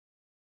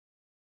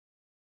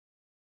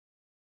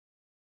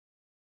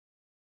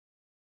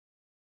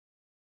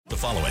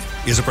following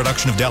is a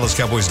production of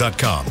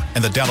DallasCowboys.com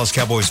and the Dallas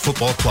Cowboys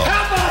Football Club.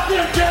 How about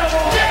them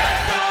Cowboys?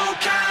 Yeah, go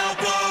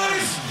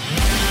Cowboys!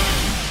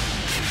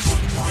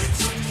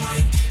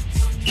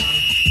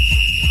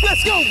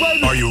 Let's go,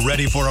 baby! Are you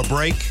ready for a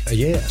break?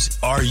 Yes.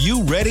 Are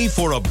you ready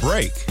for a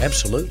break?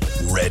 Absolutely.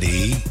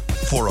 Ready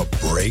for a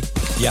break?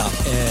 Yeah,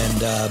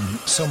 and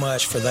so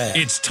much for that.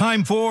 It's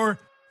time for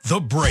The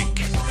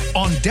Break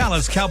on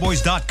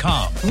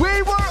DallasCowboys.com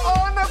We were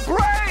on the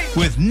break!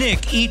 with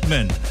Nick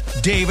Eatman,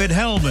 David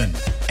Hellman,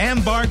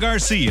 Ambar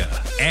Garcia,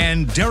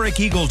 and Derek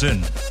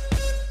Eagleton.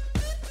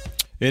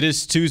 It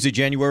is Tuesday,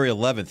 January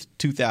 11th,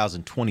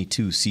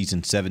 2022,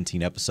 Season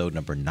 17, Episode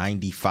number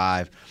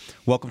 95.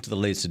 Welcome to the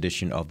latest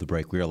edition of The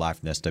Break. We are live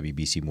from the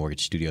SWBC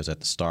Mortgage Studios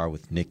at the Star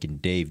with Nick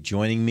and Dave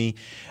joining me.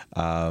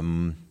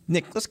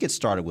 Nick, let's get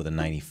started with a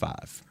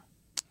 95.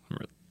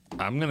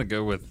 I'm going to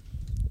go with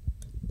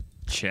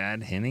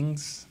Chad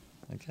Hennings,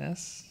 I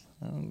guess.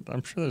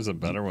 I'm sure there's a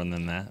better one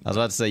than that. I was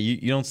about to say,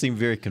 you don't seem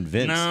very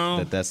convinced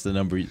that that's the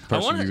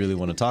person you really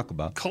want to talk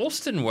about.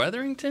 Colston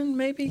Weatherington,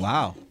 maybe?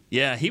 Wow.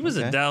 Yeah, he was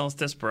Okay. a Dallas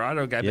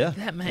Desperado guy, but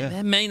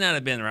that may not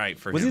have been right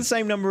for Was him. he the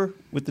same number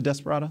with the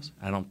Desperados?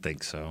 I don't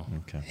think so.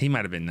 Okay. He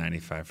might have been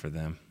 95 for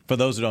them. For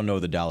those who don't know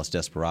who the Dallas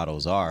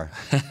Desperados are,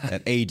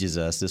 that ages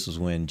us. This was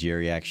when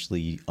Jerry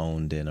actually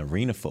owned an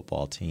arena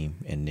football team,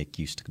 and Nick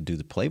used to do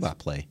the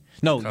play-by-play.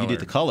 No, you did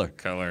the color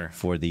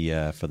for the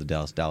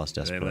Dallas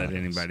Desperados. They let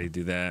anybody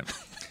do that.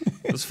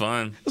 It was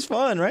fun. It was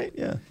fun, right?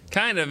 Yeah.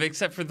 Kind of,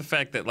 except for the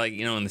fact that,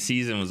 when the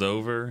season was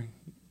over,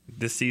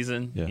 this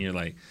season, you're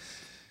like,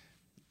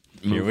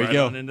 Here we right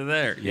go on into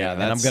there. Yeah,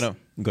 And I'm going to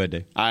go ahead,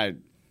 Dave.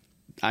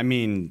 I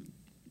mean,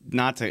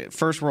 not to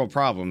first world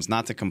problems,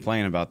 not to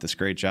complain about this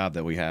great job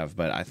that we have,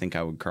 but I think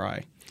I would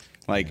cry.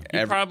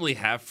 You probably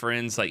have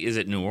friends. Is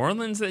it New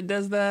Orleans that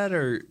does that,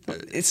 or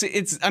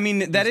it's? I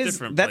mean,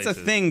 that's a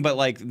thing.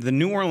 But the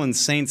New Orleans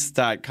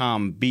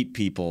Saints.com beat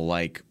people.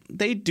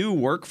 They do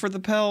work for the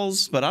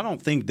Pels, but I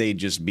don't think they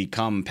just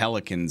become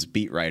Pelicans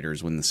beat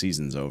writers when the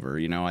season's over.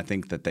 I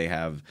think that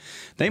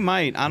they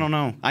might. I don't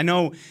know. I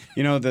know.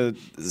 The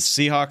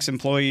Seahawks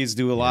employees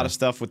do a lot of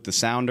stuff with the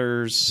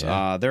Sounders.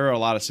 Yeah. There are a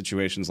lot of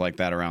situations like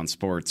that around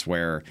sports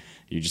where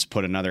you just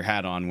put another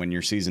hat on when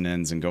your season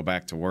ends and go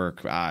back to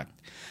work.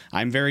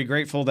 I'm very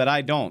grateful that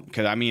I don't,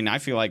 because I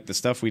feel like the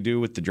stuff we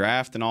do with the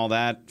draft and all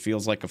that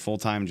feels like a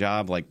full-time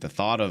job. The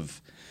thought of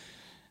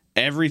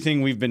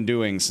everything we've been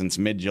doing since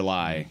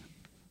mid-July,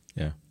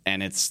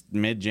 and it's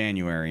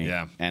mid-January,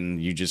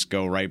 and you just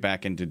go right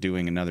back into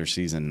doing another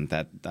season.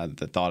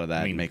 The thought of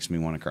that makes me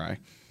want to cry.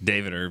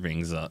 David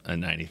Irving's a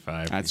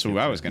 95. That's who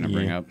I was going to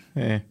bring up.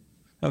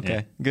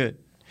 Okay, good.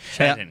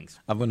 Chad Hennings.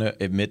 I'm going to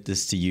admit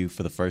this to you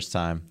for the first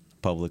time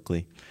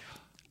publicly.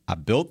 I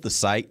built the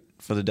site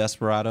for the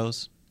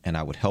Desperados, and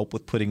I would help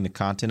with putting the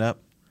content up.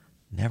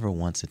 Never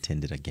once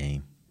attended a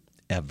game,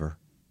 ever,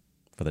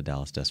 for the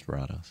Dallas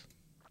Desperados.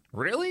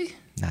 Really?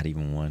 Not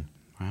even one.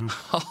 Wow.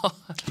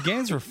 The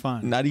games were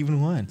fun. Not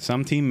even one.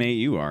 Some teammate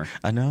you are.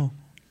 I know.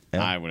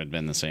 Yeah. I would have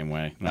been the same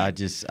way. I had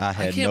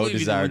can't no believe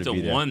desire you to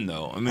be there. One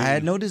though. I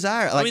had no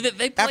desire.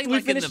 They played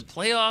in the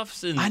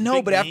playoffs and I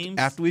know, big but games.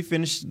 after we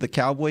finished the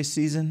Cowboys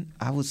season,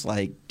 I was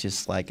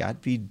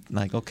I'd be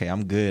like, okay,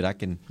 I'm good. I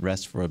can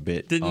rest for a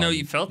bit. Didn't know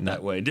you felt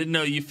that way. Didn't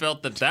know you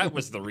felt that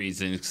was the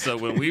reason. So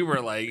when we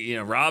were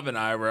Rob and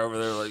I were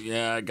over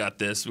there I got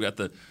this. We got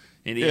the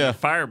Indiana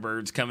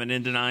Firebirds coming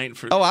in tonight.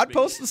 I'd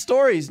post the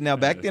stories. Now,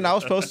 back then I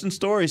was posting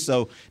stories,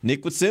 so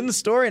Nick would send the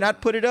story and I'd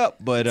put it up.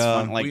 But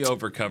we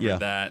overcovered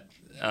that.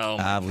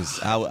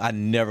 I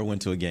never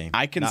went to a game.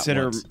 I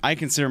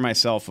consider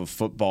myself a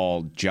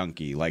football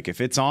junkie.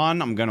 If it's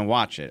on, I'm gonna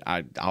watch it.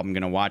 I'm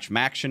gonna watch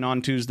Maction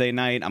on Tuesday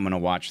night. I'm gonna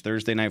watch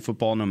Thursday night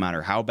football, no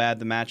matter how bad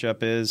the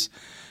matchup is.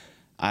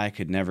 I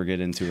could never get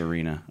into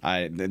arena.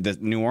 The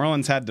New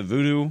Orleans had the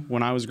Voodoo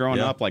when I was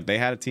growing up. They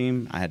had a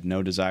team. I had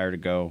no desire to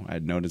go. I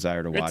had no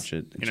desire to watch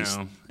it.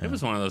 It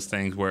was one of those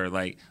things where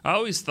I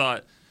always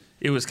thought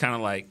it was kind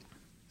of like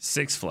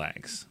Six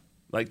Flags.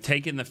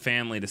 Taking the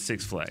family to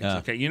Six Flags.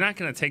 Okay, you're not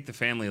going to take the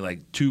family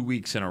 2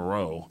 weeks in a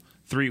row,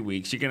 3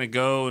 weeks. You're going to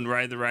go and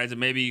ride the rides,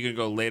 and maybe you're going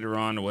to go later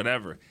on or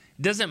whatever.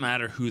 It doesn't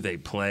matter who they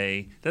play.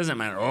 It doesn't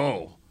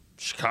matter.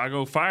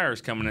 Chicago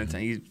Fire's coming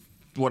in.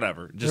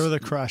 Whatever. They were the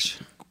crush.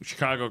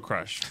 Chicago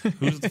Crush.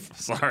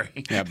 Sorry.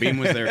 Yeah, Bean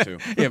was there too.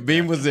 Yeah,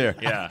 Bean was there.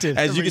 Yeah.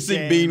 As you can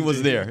see, Bean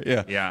was there.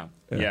 Yeah.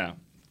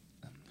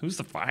 Who's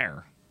the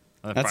Fire?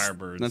 The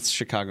Firebirds. That's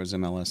Chicago's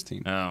MLS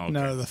team. Oh, okay.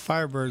 No, the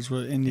Firebirds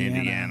were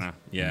Indiana.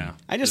 Yeah.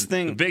 I just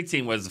think the big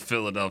team was the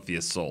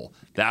Philadelphia Soul.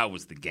 That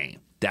was the game.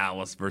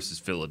 Dallas versus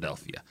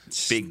Philadelphia.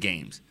 Big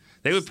games.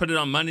 They would put it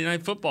on Monday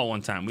Night Football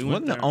one time. We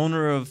Wasn't the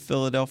owner of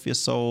Philadelphia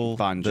Soul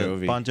Bon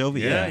Jovi? Bon Jovi,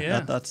 Yeah.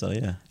 I thought so.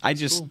 Yeah.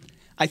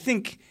 I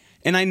think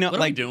And I know, What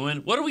are we doing?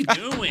 What are we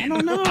doing? I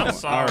don't know. I'm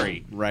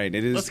sorry. Oh, right.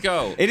 It is. Let's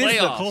go. It is the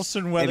Playoffs.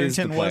 Colson It is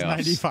the Weatherington was playoffs.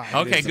 95.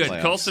 Okay, It is the good.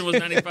 playoffs. Colson was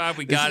 95.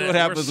 We This got is it. what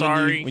happens We're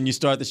sorry. when you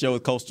start the show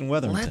with Colston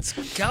Weatherington.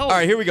 Let's go. All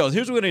right, here we go.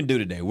 Here's what we're going to do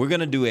today. We're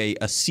going to do a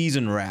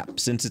season wrap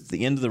since it's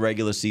the end of the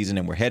regular season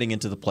and we're heading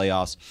into the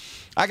playoffs.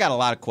 I got a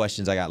lot of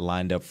questions I got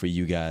lined up for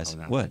you guys.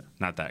 What?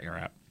 Not that you're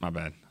rap. My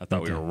bad. I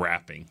thought we were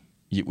rapping.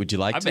 Would you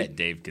like I to? bet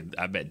Dave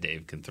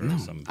can throw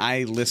some.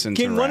 I listen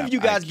to Can one rap. of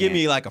you I guys give can't.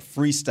 me like a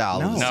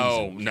freestyle? of the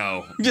No, season?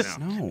 no, Just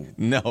no.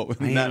 No.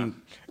 No.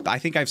 I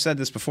think I've said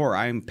this before.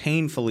 I'm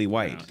painfully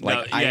white. No,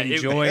 Like I yeah,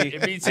 enjoy,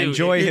 me too. I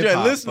enjoy If You're hip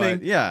hop. listening.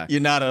 Yeah,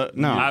 You're not a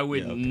No. I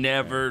would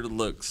never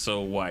look so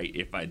white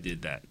if I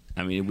did that.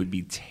 I mean, it would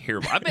be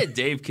terrible. I bet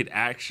Dave could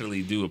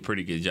actually do a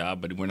pretty good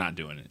job, but we're not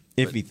doing it.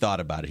 If he thought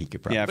about it, he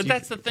could probably. Yeah, But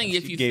that's the thing.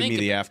 If you gave think me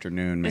the ab-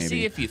 afternoon, But maybe.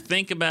 see, if you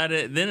think about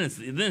it, then it's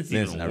it's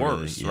even not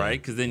worse, really, yeah.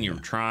 right? Because then you're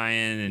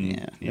trying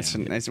and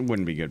It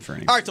wouldn't be good for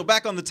anyone. All right, so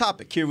back on the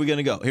topic. Here we're going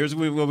to go. Here's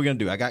what we're going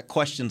to do. I got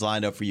questions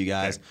lined up for you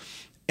guys.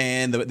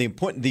 And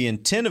the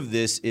intent of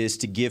this is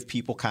to give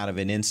people kind of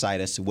an insight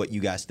as to what you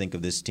guys think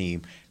of this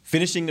team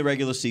finishing the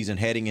regular season,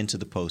 heading into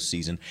the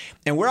postseason.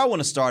 And where I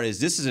want to start is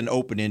this is an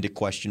open-ended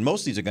question.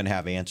 Most of these are going to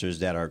have answers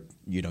that are,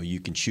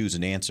 you can choose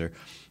an answer.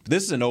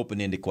 This is an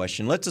open-ended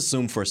question. Let's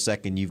assume for a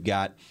second you've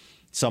got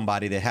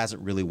somebody that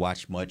hasn't really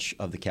watched much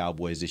of the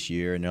Cowboys this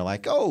year, and they're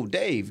like, oh,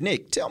 Dave,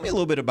 Nick, tell me a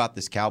little bit about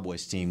this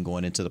Cowboys team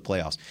going into the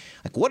playoffs.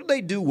 Like, what do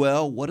they do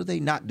well? What do they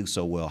not do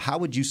so well? How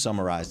would you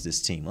summarize this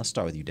team? Let's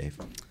start with you, Dave.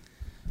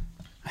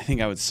 I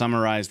think I would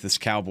summarize this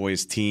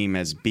Cowboys team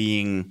as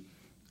being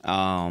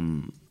a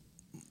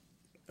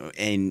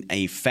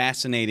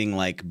fascinating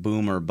like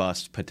boom or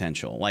bust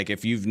potential. Like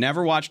if you've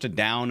never watched a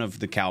down of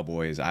the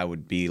Cowboys, I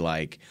would be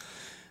like,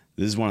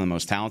 this is one of the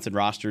most talented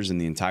rosters in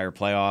the entire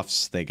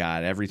playoffs. They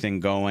got everything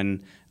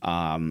going.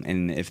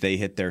 And if they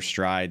hit their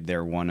stride,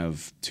 they're one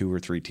of 2 or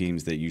 3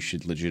 teams that you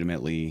should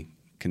legitimately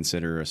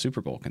consider a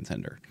Super Bowl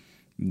contender.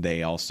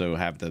 They also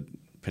have the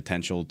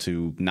potential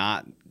to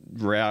not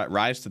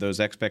rise to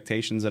those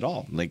expectations at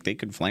all. Like they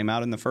could flame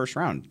out in the first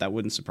round. That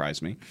wouldn't surprise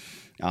me.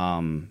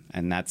 And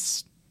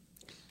that's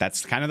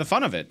kind of the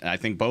fun of it. I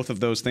think both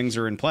of those things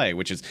are in play,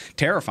 which is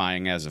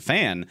terrifying as a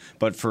fan.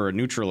 But for a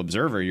neutral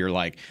observer, you're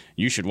like,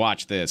 you should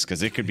watch this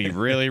because it could be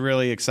really,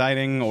 really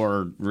exciting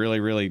or really,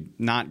 really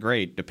not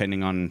great,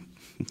 depending on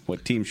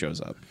what team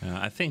shows up.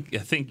 I think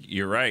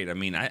you're right. I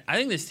mean, I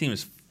think this team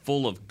is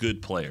full of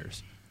good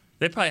players.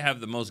 They probably have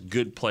the most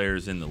good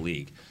players in the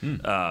league. They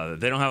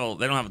don't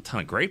have a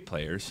ton of great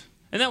players,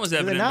 and that was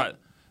evident.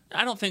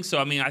 I don't think so.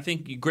 I mean, I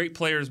think great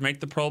players make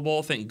the Pro Bowl.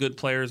 I think good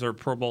players are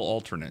Pro Bowl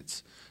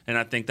alternates, and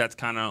I think that's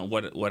kind of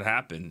what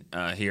happened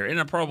here. And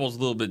the Pro Bowl is a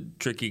little bit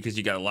tricky because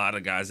you got a lot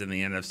of guys in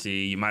the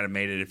NFC. You might have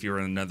made it if you were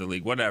in another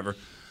league, whatever.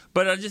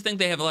 But I just think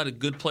they have a lot of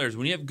good players.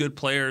 When you have good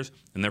players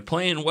and they're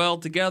playing well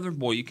together,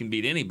 boy, you can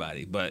beat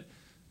anybody. But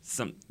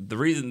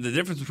the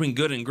difference between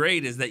good and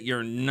great is that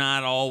you're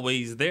not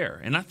always there.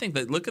 And I think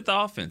that look at the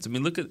offense. I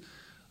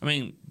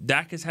mean,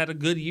 Dak has had a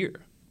good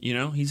year.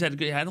 He's had a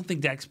good. I don't think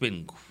Dak's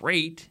been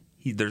great.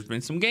 There's been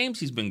some games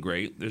he's been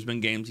great. There's been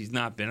games he's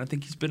not been. I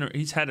think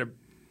he's had a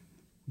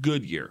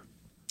good year.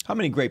 How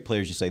many great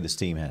players you say this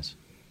team has?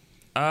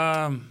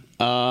 4.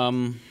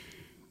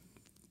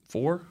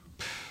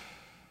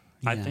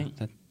 I think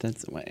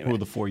that's Who are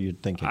the 4 you're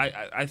thinking?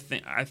 I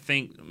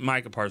think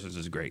Micah Parsons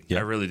is great. Yeah.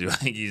 I really do. I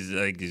think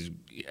he's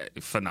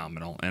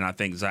phenomenal, and I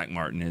think Zach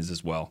Martin is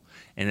as well.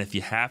 And if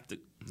you have to,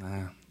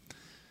 I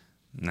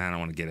don't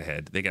want to get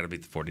ahead. They got to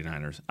beat the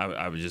 49ers.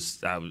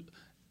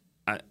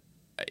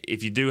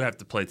 If you do have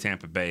to play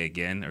Tampa Bay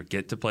again or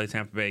get to play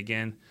Tampa Bay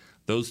again,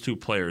 those 2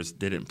 players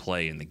didn't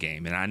play in the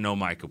game, and I know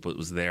Micah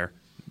was there.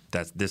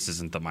 This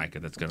isn't the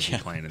Micah that's going to be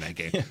playing in that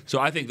game. So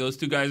I think those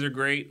 2 guys are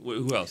great.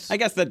 Who else? I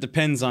guess that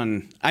depends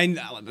on. I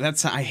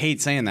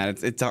hate saying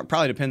that. It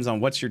probably depends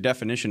on what's your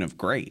definition of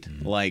great.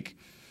 Mm-hmm. Like,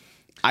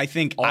 I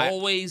think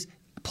always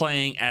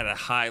playing at a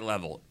high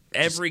level.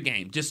 Every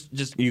game,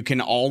 just you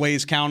can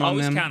always count on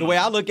them. The way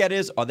I look at it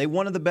is, are they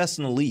one of the best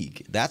in the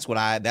league? That's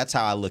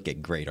how I look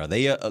at great. Are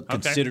they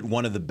considered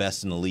one of the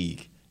best in the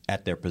league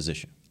at their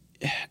position?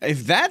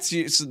 If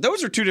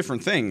those are 2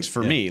 different things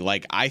for me.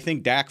 Like, I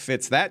think Dak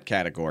fits that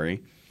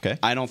category. Okay.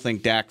 I don't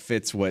think Dak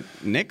fits what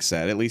Nick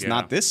said, at least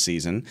not this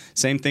season.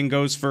 Same thing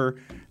goes for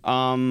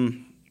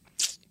Tyron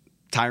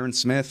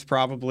Smith,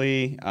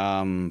 probably.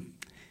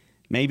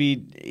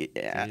 Maybe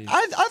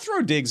I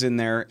throw Diggs in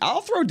there. I'll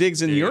throw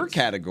Diggs in your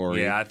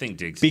category. Yeah, I think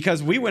Diggs.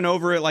 Because we went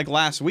over it like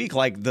last week,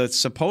 like the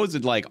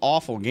supposed like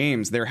awful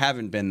games, there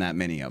haven't been that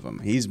many of them.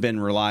 He's been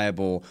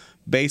reliable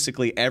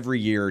basically every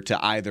year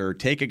to either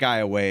take a guy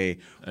away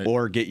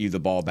or get you the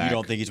ball back. You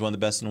don't think he's one of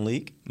the best in the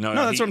league? No,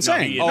 that's what I'm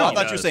saying. I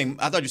thought you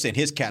were saying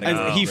his category.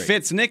 And he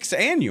fits Nick's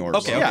and yours.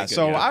 Okay, yeah. good,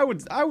 So yeah.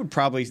 I would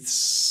probably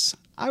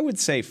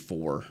say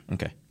 4.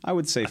 Okay. I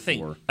would say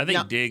 4. I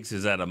think Diggs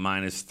is at a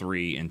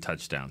 -3 in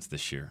touchdowns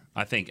this year.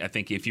 I think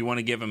if you want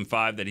to give him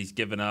 5 that he's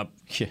given up,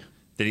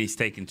 that he's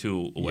taken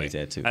 2 away. he's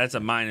had 2. That's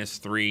a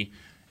 -3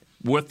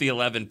 with the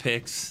 11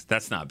 picks.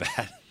 That's not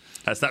bad.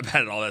 That's not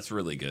bad at all. That's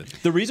really good.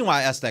 The reason why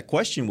I asked that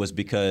question was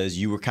because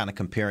you were kind of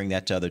comparing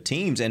that to other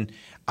teams. And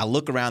I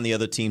look around the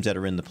other teams that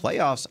are in the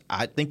playoffs,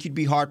 I think you'd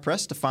be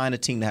hard-pressed to find a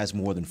team that has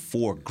more than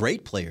 4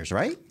 great players,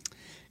 right?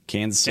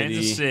 Kansas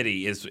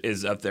City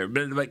is up there.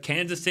 But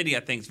Kansas City,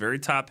 I think, is very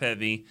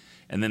top-heavy.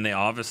 And then they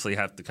obviously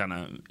have to kind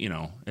of,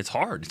 it's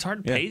hard. It's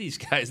hard to pay these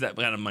guys that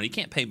kind of money. You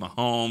can't pay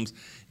Mahomes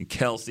and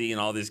Kelsey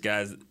and all these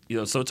guys.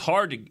 So it's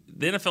hard to –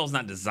 the NFL is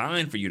not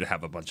designed for you to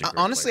have a bunch of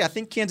great Honestly, players. I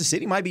think Kansas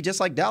City might be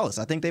just like Dallas.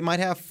 I think they might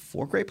have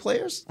 4 great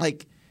players.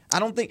 Like, I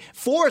don't think –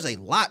 4 is a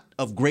lot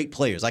of great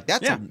players. Like,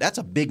 that's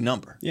a big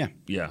number. Yeah.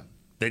 Yeah.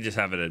 They just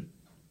have it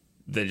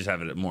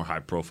at more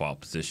high-profile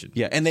position.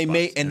 Yeah, and they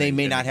may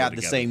not have the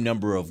together. same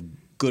number of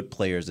good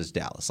players as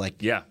Dallas.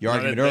 Like your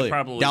argument they earlier,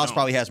 Dallas don't.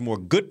 probably has more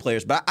good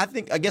players. But I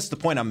guess the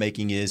point I'm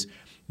making is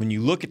when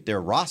you look at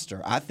their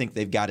roster, I think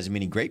they've got as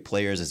many great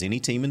players as any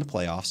team in the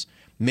playoffs.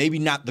 Maybe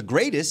not the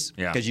greatest,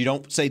 because you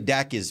don't say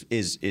Dak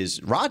is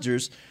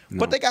Rodgers,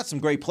 but they got some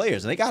great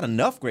players, and they got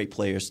enough great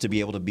players to be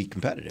able to be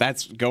competitive.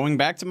 That's going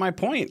back to my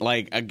point.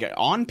 Like,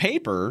 on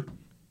paper,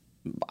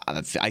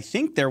 I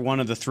think they're one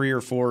of the 3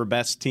 or 4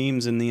 best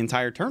teams in the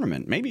entire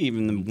tournament. Maybe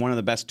even one of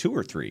the best 2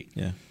 or 3.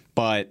 Yeah.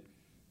 But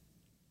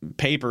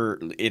paper,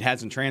 it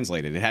hasn't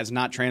translated. It has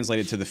not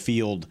translated to the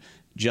field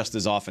just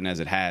as often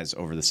as it has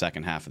over the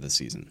second half of the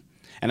season.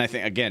 And I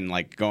think, again,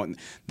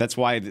 that's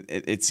why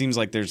it seems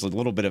like there's a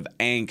little bit of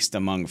angst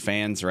among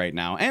fans right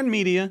now and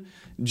media,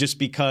 just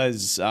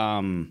because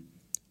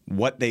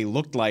what they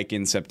looked like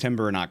in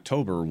September and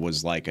October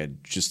was like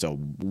just a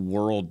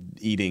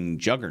world-eating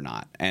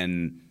juggernaut.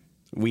 And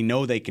we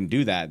know they can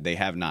do that. They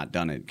have not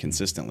done it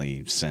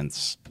consistently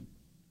since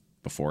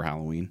before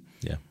Halloween.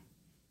 Yeah.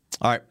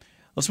 All right.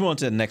 Let's move on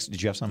to the next.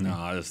 Did you have something?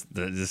 No,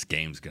 this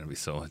game's going to be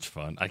so much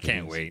fun. I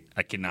can't wait.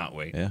 I cannot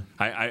wait. Yeah.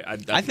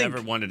 I've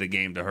never wanted a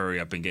game to hurry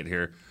up and get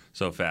here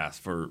so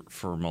fast for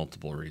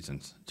multiple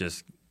reasons.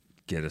 Just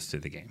get us to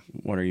the game.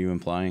 What are you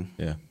implying?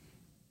 Yeah.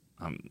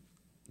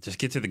 Just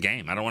get to the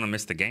game. I don't want to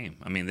miss the game.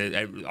 I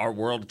mean, our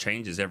world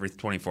changes every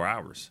 24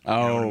 hours. You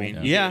Oh, know what I mean?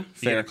 yeah, You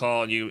fair. get a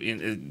call,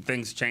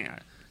 things change.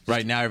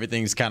 Right now,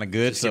 everything's kind of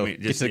good, so give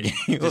me- get to the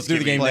just- game. Let's just do the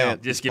give me- game Play now.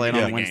 it. Just Play give it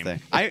me on the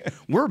Wednesday.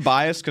 We're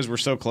biased because we're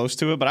so close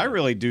to it, but I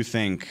really do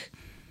think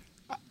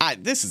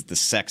this is the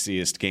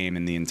sexiest game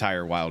in the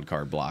entire wild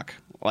card block.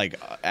 Like,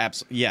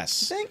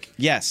 yes. You think?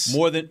 Yes.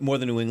 More than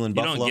New England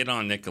You Buffalo. don't get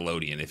on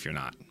Nickelodeon if you're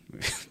not.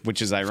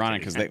 Which is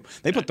ironic because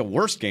they put the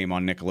worst game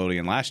on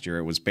Nickelodeon last year.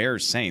 It was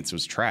Bears Saints. It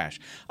was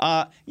trash.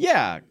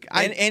 Yeah.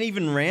 And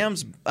even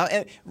Rams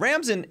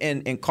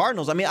and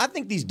Cardinals. I mean, I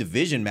think these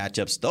division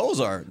matchups, those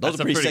are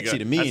pretty sexy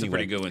to me That's anyway. a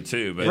pretty good one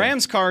too. But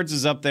Rams Cards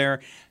is up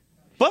there.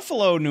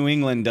 Buffalo, New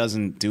England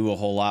doesn't do a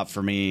whole lot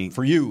for me.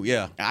 For you,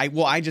 yeah.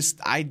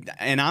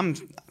 I'm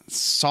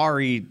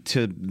sorry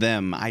to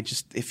them.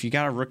 If you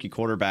got a rookie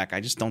quarterback, I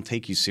just don't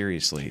take you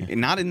seriously.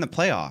 Not in the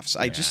playoffs.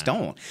 I just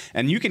don't.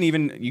 And you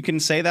can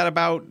say that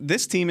about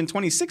this team in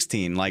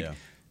 2016. Like,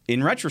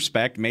 in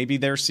retrospect, maybe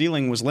their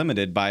ceiling was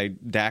limited by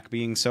Dak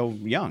being so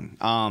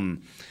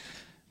young.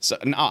 So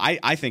no,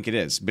 I think it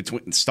is.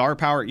 Between star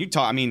power,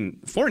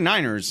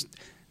 49ers,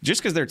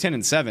 just because they're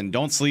 10-7,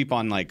 don't sleep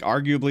on like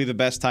arguably the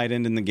best tight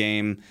end in the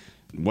game.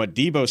 What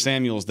Deebo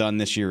Samuel's done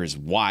this year is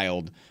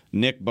wild.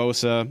 Nick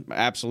Bosa,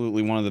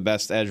 absolutely one of the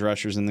best edge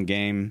rushers in the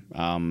game.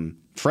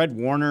 Fred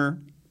Warner,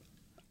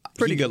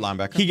 Pretty good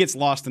linebacker. He gets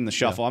lost in the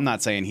shuffle. I'm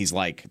not saying he's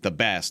like the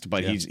best,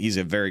 but he's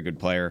a very good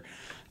player.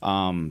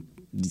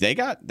 They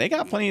got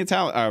plenty of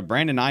talent.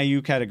 Brandon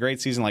Ayuk had a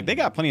great season. Like, they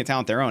got plenty of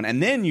talent their own.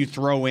 And then you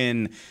throw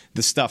in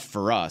the stuff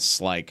for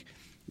us, like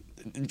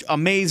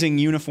amazing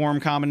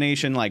uniform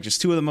combination, like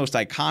just 2 of the most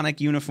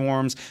iconic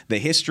uniforms, the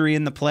history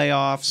in the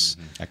playoffs.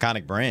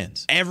 Iconic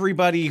brands.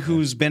 Everybody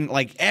who's been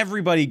like,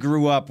 everybody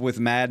grew up with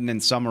Madden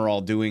and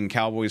Summerall doing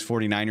Cowboys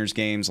 49ers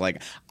games.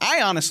 Like,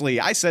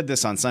 I said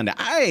this on Sunday.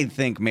 I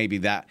think maybe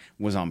that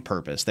was on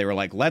purpose. They were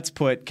like, let's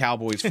put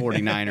Cowboys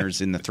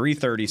 49ers in the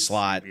 3:30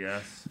 slot.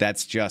 Yes.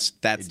 That's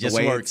the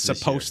way it's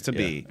supposed to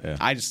be. Yeah.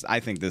 I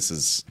think this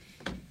is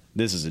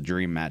a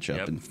dream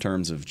matchup in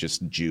terms of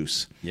just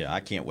juice. Yeah,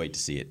 I can't wait to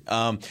see it.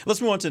 Let's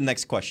move on to the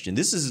next question.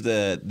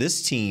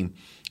 This team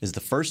is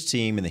the first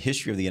team in the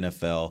history of the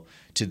NFL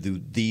to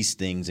do these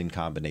things in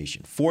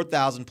combination.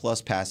 4,000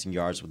 plus passing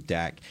yards with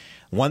Dak,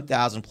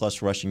 1,000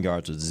 plus rushing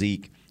yards with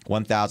Zeke,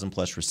 1,000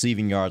 plus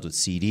receiving yards with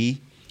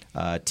CD,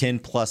 10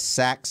 plus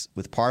sacks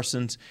with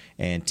Parsons,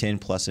 and 10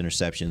 plus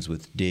interceptions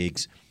with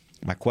Diggs.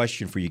 My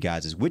question for you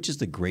guys is, which is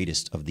the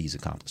greatest of these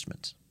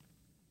accomplishments?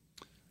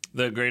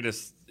 The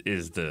greatest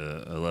is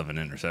the 11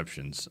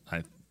 interceptions,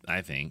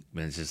 I think.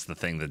 But it's just the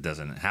thing that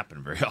doesn't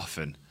happen very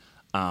often.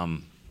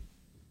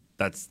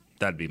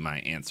 That'd be my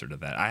answer to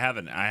that. I have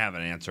an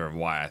answer of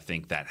why I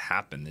think that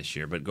happened this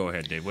year. But go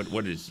ahead, Dave.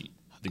 What is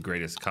the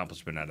greatest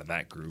accomplishment out of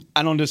that group?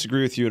 I don't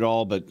disagree with you at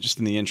all, but just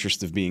in the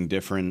interest of being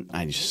different,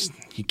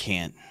 you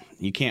can't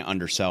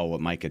undersell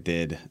what Micah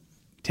did.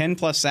 10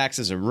 plus sacks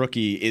as a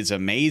rookie is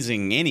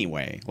amazing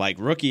anyway. Like,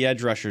 rookie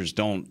edge rushers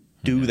don't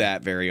do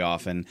that very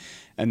often.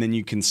 And then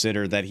you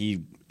consider that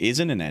he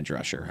isn't an edge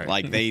rusher. Right.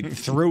 Like they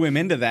threw him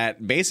into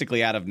that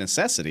basically out of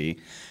necessity,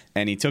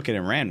 and he took it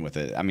and ran with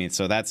it. I mean,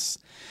 so that's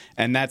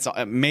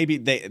maybe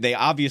they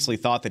obviously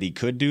thought that he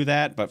could do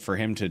that, but for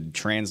him to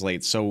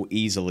translate so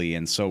easily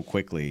and so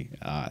quickly,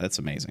 that's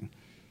amazing.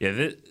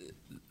 Yeah,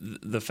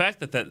 the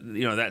fact that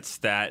that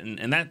stat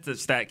and that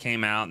stat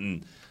came out,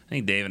 and I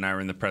think Dave and I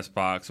were in the press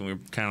box, and we were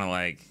kind of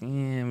like,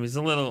 it was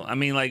a little. I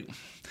mean, like,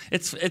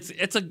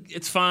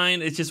 it's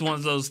fine. It's just one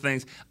of those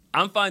things.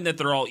 I'm fine that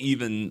they're all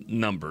even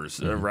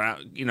numbers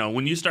around.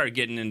 When you start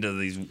getting into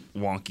these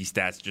wonky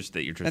stats, just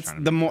that you're just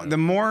trying to.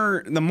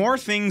 The more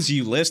things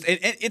you list,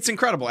 it's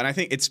incredible, and I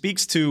think it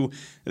speaks to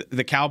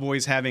the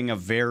Cowboys having a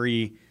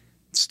very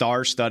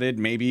star-studded,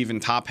 maybe even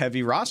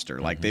top-heavy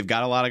roster. Like they've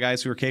got a lot of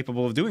guys who are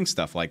capable of doing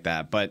stuff like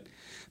that, but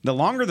the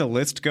longer the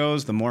list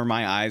goes, the more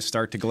my eyes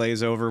start to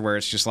glaze over, where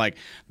it's just like,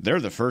 they're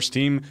the first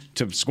team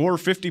to score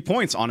 50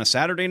 points on a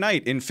Saturday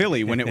night in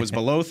Philly when it was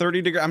below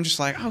 30 degrees. I'm just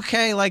like,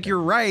 okay, like you're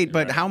right,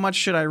 but how much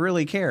should I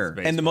really care?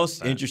 And the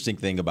most interesting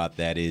thing about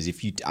that is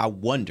I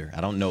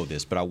don't know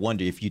this, but I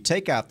wonder if you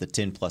take out the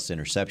 10-plus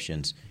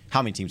interceptions,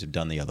 how many teams have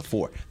done the other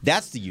 4?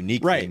 That's the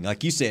unique thing.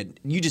 Like you said,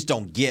 you just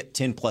don't get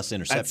 10-plus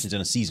interceptions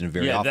in a season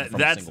very often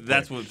from a single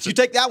player. So you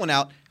take that one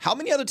out, how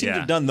many other teams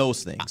have done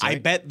those things? Right? I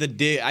bet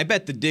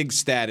the dig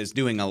stat is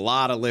doing a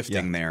lot of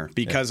lifting there,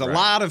 because a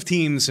lot of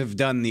teams have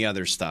done the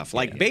other stuff.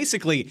 Like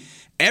basically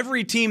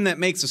every team that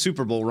makes a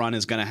Super Bowl run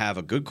is going to have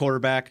a good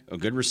quarterback, a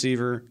good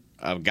receiver,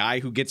 a guy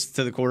who gets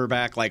to the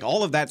quarterback, like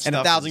all of that stuff. And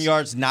 1,000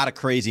 yards, not a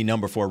crazy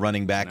number for a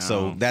running back,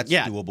 so that's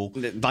doable.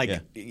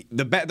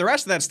 The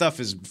rest of that stuff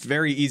is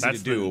very easy to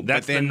do.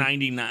 That's the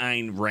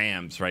 99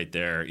 Rams right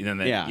there.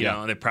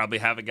 They probably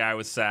have a guy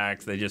with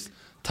sacks. They just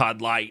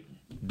Todd Light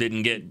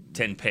didn't get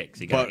 10 picks.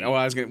 I don't know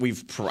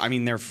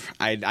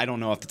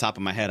off the top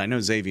of my head. I know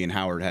Xavier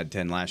Howard had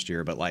 10 last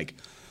year, but like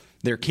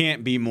there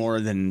can't be more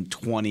than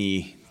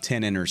 20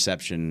 10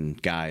 interception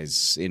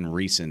guys in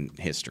recent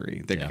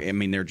history. I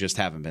mean, there just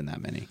haven't been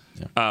that many.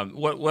 Yeah.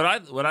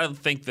 What I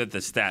think that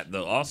the stat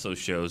though also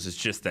shows is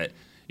just that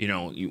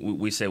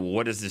we say, well,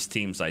 what is this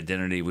team's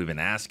identity? We've been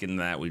asking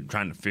that. We're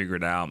trying to figure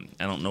it out.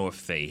 I don't know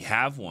if they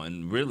have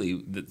one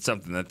really. That's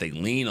something that they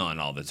lean on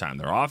all the time.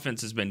 Their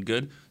offense has been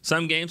good.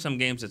 Some games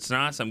it's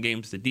not. Some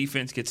games the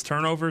defense gets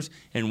turnovers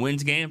and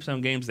wins games.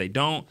 Some games they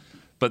don't.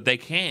 But they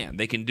can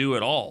do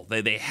it all.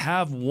 They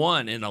have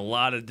won in a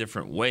lot of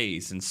different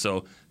ways, and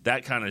so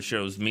that kind of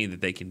shows me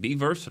that they can be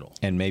versatile.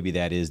 And maybe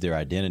that is their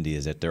identity,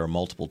 is that they're a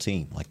multiple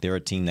team. Like they're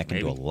a team that can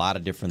do a lot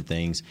of different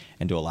things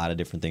and do a lot of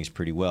different things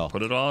pretty well.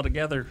 Put it all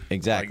together.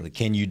 Exactly.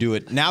 Can you do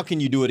it? Now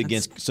can you do it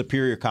against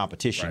superior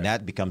competition? Right.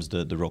 That becomes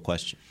the real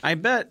question. I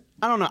don't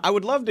know. I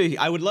would love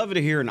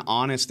to hear an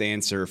honest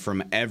answer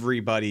from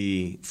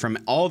everybody, from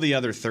all the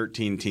other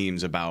 13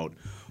 teams, about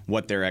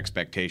what their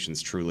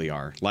expectations truly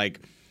are. Like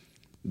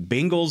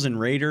Bengals and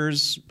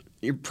Raiders,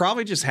 you're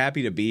probably just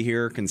happy to be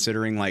here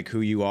considering like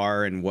who you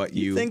are and what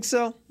you think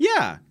so?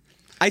 Yeah.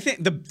 I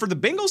think for the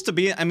Bengals to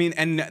be,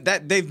 and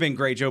that they've been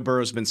great. Joe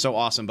Burrow's been so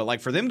awesome, but like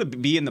for them to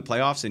be in the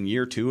playoffs in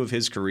year 2 of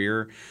his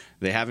career,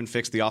 they haven't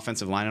fixed the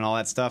offensive line and all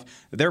that stuff.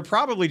 They're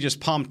probably just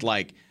pumped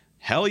like,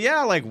 hell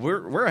yeah, like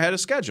we're ahead of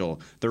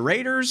schedule. The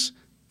Raiders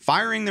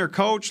firing their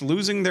coach,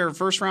 losing their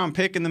first round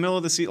pick in the middle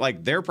of the season,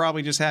 like they're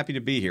probably just happy to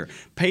be here.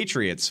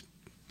 Patriots,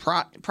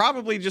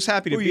 probably just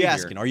happy to be here.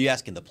 Are you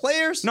asking the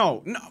players?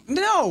 No.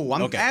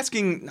 I'm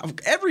asking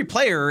every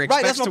player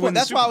expects to win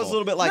the Super Bowl. That's why I was a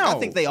little bit like, I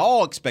think they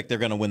all expect they're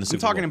going to win the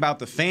Super Bowl. I'm talking about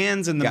the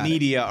fans and the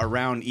media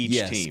around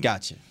each team.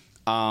 Gotcha.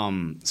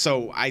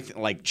 So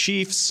like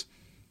Chiefs,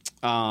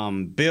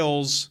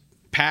 Bills,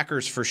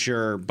 Packers for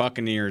sure,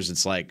 Buccaneers,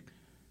 it's like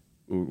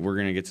we're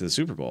going to get to the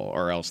Super Bowl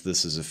or else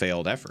this is a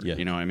failed effort. Yeah.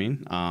 You know what I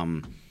mean?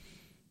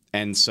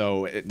 And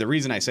so the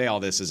reason I say all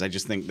this is I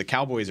just think the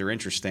Cowboys are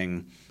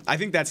interesting. I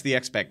think that's the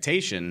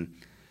expectation,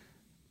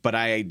 but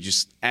I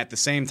just at the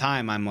same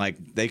time I'm like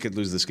they could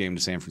lose this game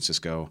to San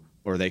Francisco,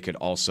 or they could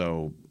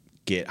also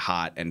get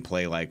hot and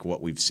play like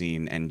what we've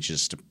seen and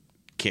just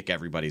kick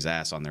everybody's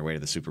ass on their way to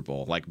the Super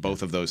Bowl. Like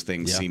both of those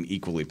things seem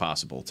equally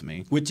possible to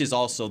me. Which is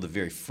also the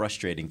very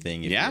frustrating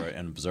thing if you're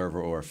an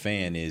observer or a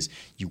fan is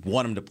you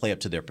want them to play up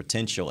to their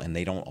potential and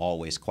they don't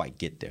always quite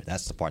get there.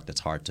 That's the part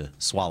that's hard to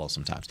swallow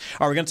sometimes.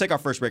 All right, we're going to take our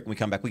first break. When we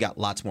come back, we got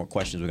lots more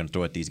questions we're going to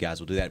throw at these guys.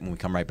 We'll do that when we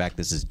come right back.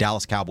 This is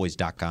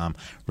DallasCowboys.com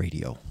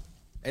radio.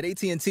 At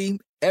AT&T,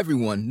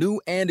 everyone,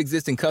 new and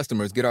existing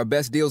customers, get our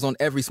best deals on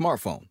every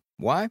smartphone.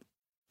 Why?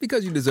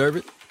 Because you deserve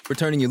it. For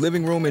turning your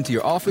living room into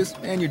your office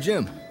and your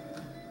gym.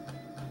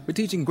 For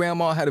teaching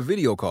Grandma how to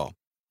video call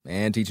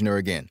and teaching her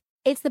again.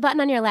 It's the button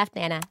on your left,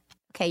 Nana.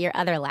 Okay, your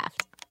other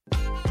left.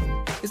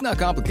 It's not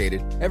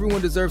complicated. Everyone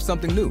deserves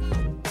something new.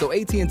 So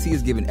AT&T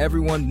is giving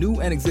everyone, new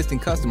and existing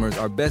customers,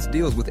 our best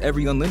deals with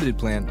every unlimited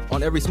plan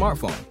on every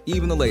smartphone,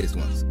 even the latest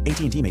ones.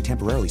 AT&T may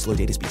temporarily slow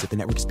data speeds if the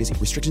network is busy.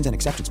 Restrictions and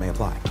exceptions may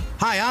apply.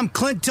 Hi, I'm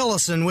Clint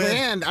Tillison with...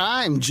 And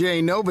I'm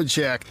Jay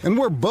Novacek, and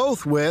we're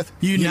both with...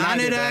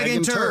 United Ag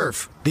and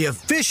Turf, the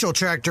official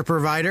tractor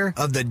provider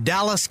of the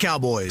Dallas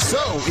Cowboys. So,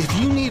 if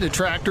you need a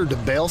tractor to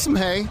bale some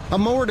hay, a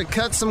mower to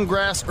cut some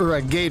grass, or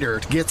a gator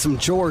to get some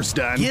chores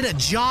done... Get a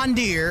John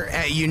Deere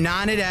at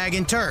United Ag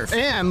and Turf.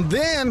 And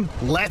then,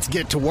 let's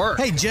get to work.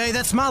 Hey, Jay,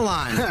 that's my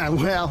line.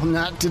 Well,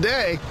 not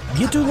today.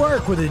 Get to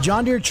work with a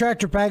John Deere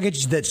tractor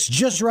package that's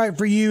just right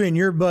for you and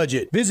your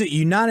budget. Visit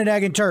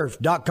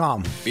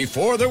UnitedAgAndTurf.com.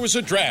 Before there was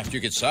a draft,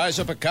 you could size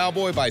up a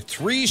cowboy by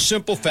 3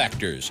 simple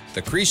factors: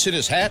 the crease in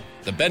his hat,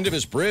 the bend of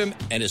his brim,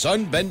 and his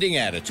unbending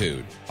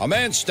attitude. A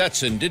man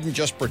Stetson didn't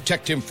just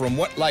protect him from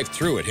what life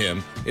threw at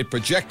him, it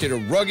projected a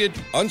rugged,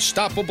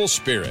 unstoppable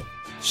spirit.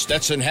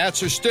 Stetson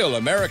hats are still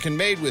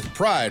American-made with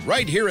pride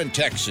right here in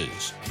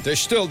Texas. They're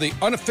still the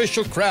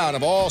unofficial crown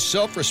of all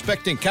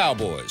self-respecting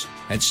cowboys,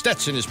 and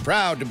Stetson is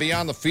proud to be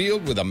on the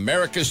field with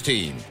America's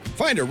team.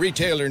 Find a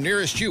retailer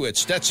nearest you at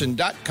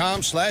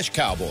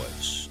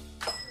Stetson.com/cowboys.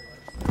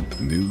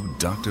 New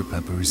Dr.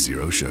 Pepper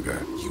Zero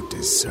Sugar. You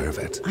deserve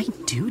it. I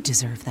do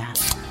deserve that.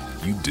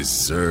 You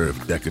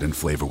deserve decadent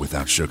flavor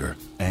without sugar,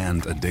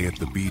 and a day at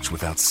the beach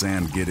without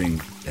sand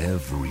getting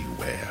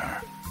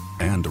everywhere.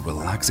 And a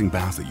relaxing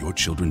bath that your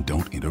children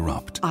don't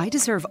interrupt. I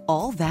deserve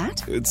all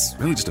that? It's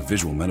really just a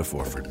visual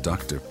metaphor for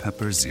Dr.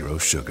 Pepper Zero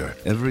Sugar.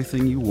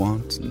 Everything you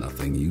want,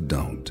 nothing you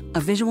don't. A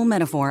visual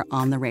metaphor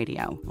on the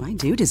radio. I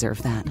do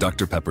deserve that.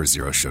 Dr. Pepper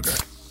Zero Sugar.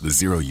 The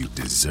zero you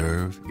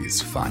deserve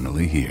is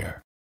finally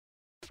here.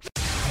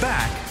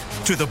 Back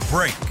to the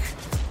break.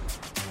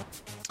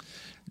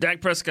 Dak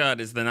Prescott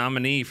is the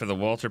nominee for the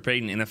Walter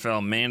Payton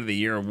NFL Man of the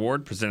Year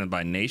Award presented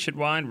by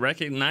Nationwide,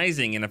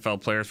 recognizing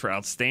NFL players for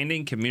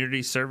outstanding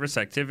community service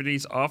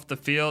activities off the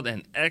field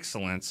and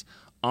excellence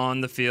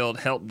on the field.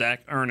 Help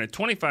Dak earn a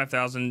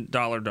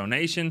 $25,000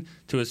 donation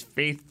to his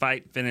Faith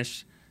Fight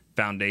Finish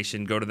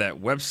Foundation. Go to that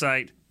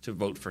website to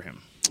vote for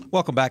him.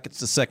 Welcome back. It's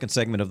the second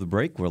segment of the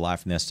break. We're live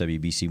from the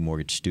SWBC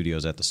Mortgage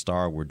Studios at the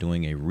Star. We're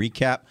doing a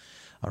recap,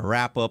 a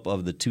wrap-up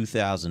of the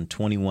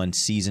 2021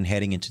 season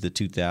heading into the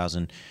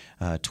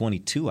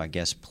 2022, I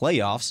guess,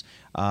 playoffs.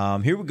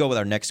 Here we go with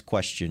our next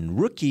question.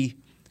 Rookie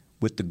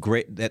with the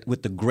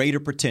greater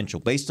potential,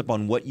 based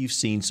upon what you've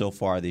seen so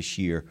far this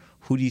year,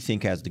 who do you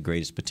think has the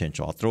greatest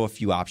potential? I'll throw a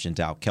few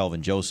options out.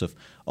 Kelvin Joseph,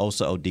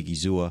 Osa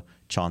Odigizua,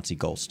 Chauncey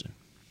Golston.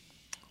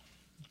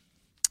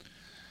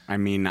 I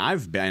mean,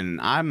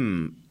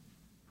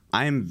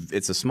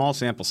 it's a small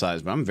sample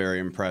size, but I'm very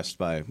impressed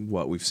by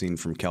what we've seen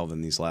from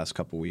Kelvin these last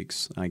couple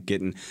weeks.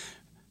 Actually,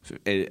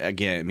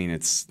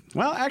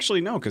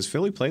 no, because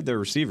Philly played their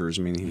receivers.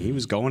 I mean, he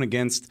was going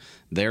against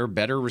their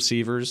better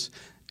receivers,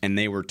 and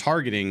they were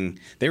targeting.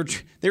 They were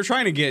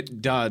trying to get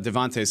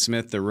Devontae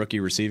Smith the rookie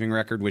receiving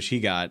record, which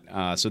he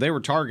got. So they were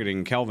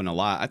targeting Kelvin a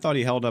lot. I thought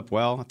he held up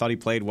well. I thought he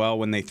played well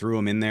when they threw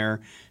him in there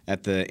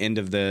at the end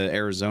of the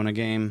Arizona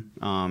game.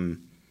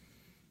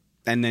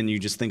 And then you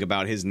just think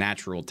about his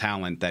natural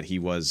talent that he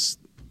was.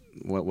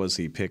 What was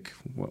he? Pick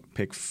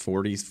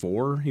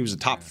 44? He was a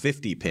top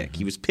 50 pick.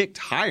 He was picked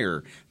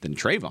higher than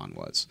Trayvon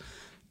was.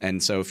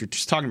 And so if you're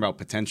just talking about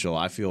potential,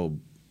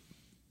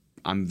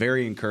 I'm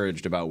very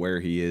encouraged about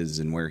where he is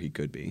and where he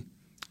could be.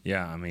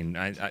 Yeah, I mean,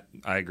 I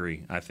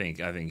agree. I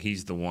think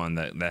he's the one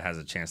that has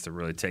a chance to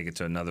really take it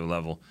to another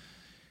level.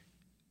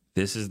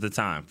 This is the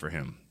time for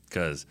him,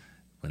 because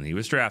when he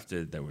was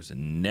drafted, there was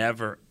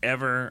never,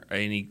 ever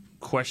any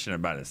question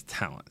about his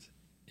talent.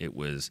 It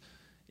was,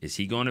 is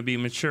he going to be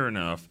mature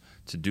enough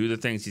to do the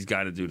things he's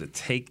got to do to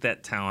take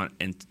that talent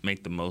and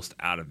make the most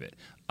out of it?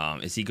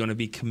 Is he going to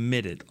be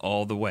committed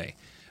all the way?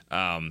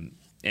 And,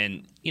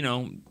 you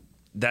know,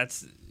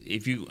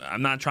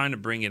 I'm not trying to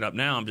bring it up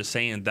now. I'm just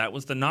saying that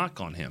was the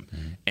knock on him.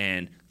 Mm-hmm.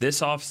 And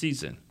this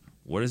offseason,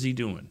 what is he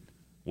doing?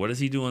 What is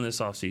he doing this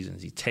offseason?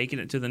 Is he taking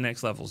it to the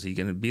next level? Is he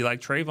going to be like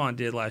Trayvon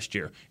did last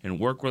year and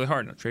work really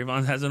hard? Now,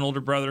 Trayvon has an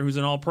older brother who's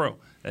an all-pro.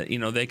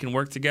 They can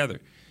work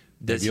together.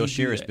 Maybe he'll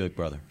share his big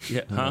brother.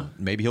 Yeah, huh?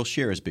 Maybe he'll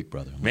share his big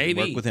brother.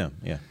 Maybe. Work with him,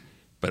 yeah.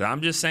 But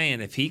I'm just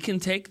saying, if he can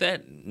take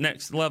that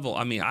next level,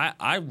 I mean,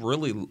 I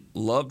really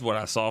loved what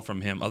I saw from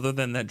him, other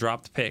than that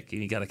dropped pick,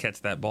 and he got to catch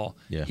that ball.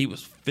 Yeah. He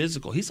was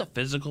physical. He's a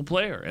physical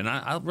player, and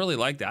I really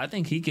like that. I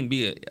think he can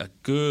be a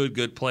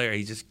good player.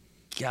 He just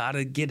got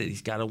to get it.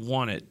 He's got to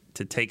want it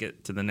to take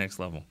it to the next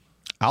level.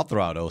 I'll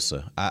throw out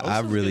Osa.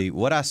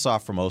 What I saw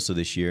from Osa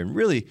this year, and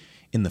really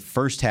in the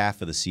first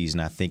half of the season,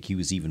 I think he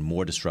was even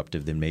more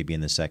disruptive than maybe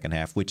in the second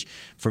half, which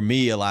for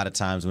me, a lot of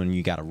times when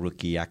you got a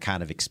rookie, I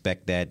kind of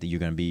expect that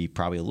you're going to be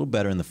probably a little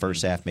better in the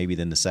first half maybe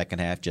than the second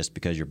half, just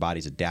because your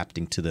body's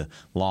adapting to the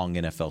long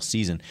NFL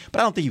season.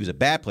 But I don't think he was a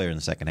bad player in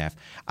the second half.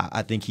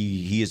 I think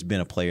he has been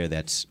a player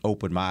that's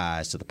opened my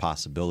eyes to the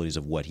possibilities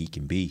of what he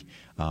can be.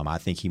 I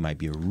think he might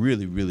be a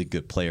really, really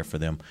good player for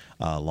them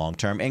long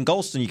term. And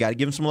Golston, you got to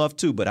give him some love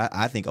too, but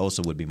I think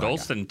Osa would be my guy.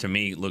 Golston, to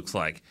me, looks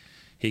like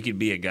He could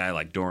be a guy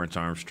like Dorrance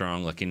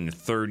Armstrong, like in your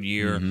third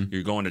year,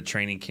 you're going to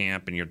training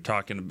camp and you're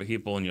talking to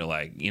people and you're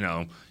like,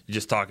 you're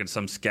just talking to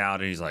some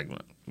scout and he's like,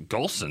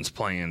 Golson's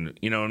playing,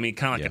 you know what I mean?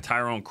 Kind of like a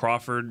Tyrone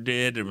Crawford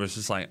did. It was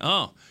just like,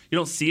 oh, you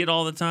don't see it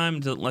all the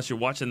time unless you're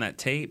watching that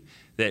tape,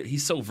 that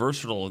he's so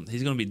versatile.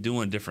 He's going to be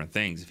doing different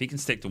things. If he can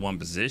stick to one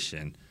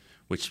position,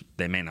 which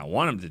they may not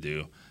want him to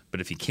do,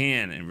 but if he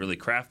can and really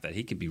craft that,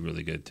 he could be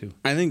really good too.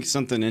 I think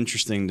something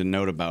interesting to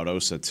note about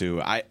Osa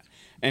too,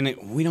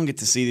 we don't get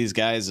to see these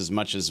guys as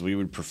much as we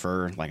would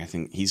prefer. Like, I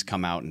think he's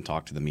come out and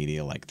talked to the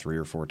media like 3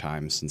 or 4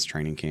 times since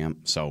training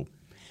camp. So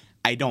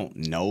I don't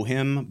know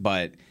him,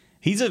 but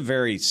he's a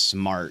very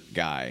smart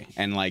guy.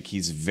 And, like,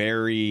 he's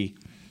very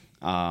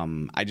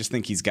I just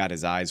think he's got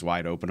his eyes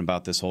wide open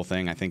about this whole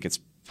thing. I think it's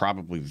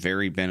probably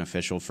very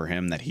beneficial for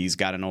him that he's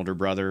got an older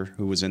brother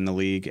who was in the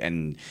league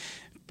and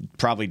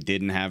probably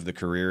didn't have the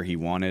career he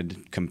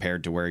wanted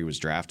compared to where he was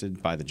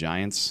drafted by the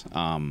Giants.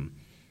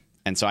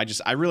 And so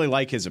I really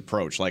like his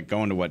approach. Like,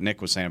 going to what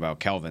Nick was saying about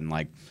Kelvin,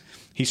 like,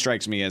 he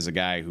strikes me as a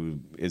guy who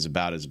is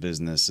about his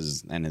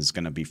business and is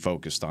going to be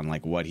focused on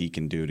like what he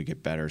can do to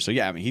get better. So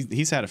yeah, I mean,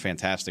 he's had a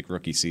fantastic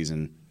rookie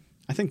season.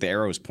 I think the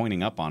arrow is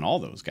pointing up on all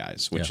those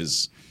guys, which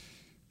is,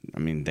 I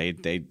mean,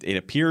 it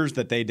appears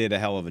that they did a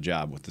hell of a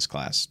job with this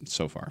class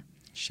so far.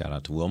 Shout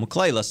out to Will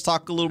McClay. Let's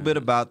talk a little bit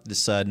about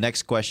this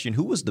next question.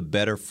 Who was the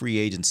better free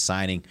agent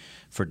signing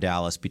for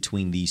Dallas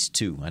between these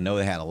two? I know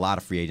they had a lot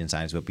of free agent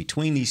signings, but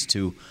between these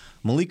two,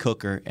 Malik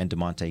Hooker and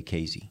DeMonte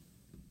Casey.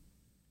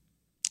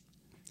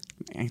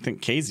 I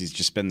think Casey's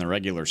just been the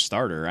regular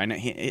starter. I know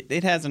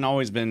it hasn't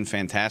always been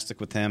fantastic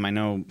with him. I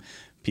know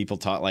people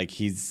talk like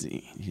he's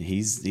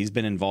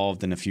been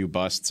involved in a few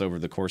busts over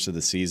the course of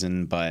the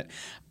season, but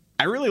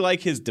I really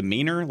like his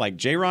demeanor. Like,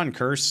 Jaron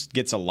Kearse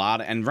gets a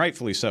lot, and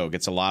rightfully so,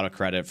 gets a lot of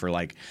credit for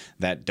like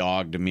that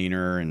dog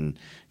demeanor and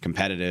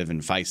competitive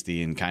and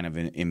feisty and kind of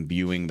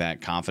imbuing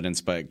that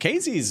confidence. But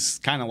Casey's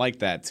kind of like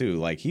that too.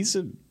 Like, he's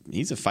a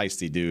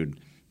feisty dude.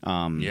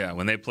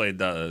 When they played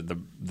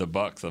the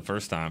Bucks the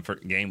first time for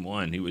game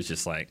 1, he was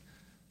just like,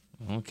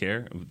 I don't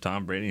care.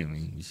 Tom Brady, I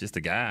mean, he's just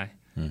a guy.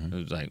 It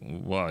was like,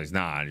 well, he's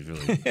not. He's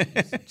really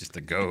just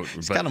a goat.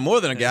 He's kind of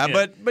more than a guy,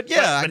 but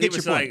I get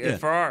your point. Like,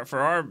 for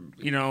our,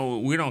 we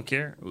don't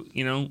care.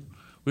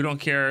 We don't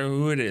care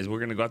who it is. We're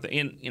going to go out there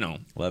and,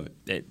 love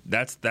it.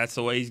 That's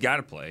the way he's got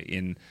to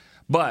play.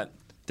 But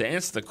to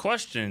answer the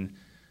question,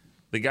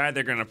 the guy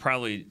they're going to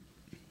probably,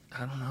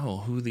 I don't know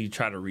who they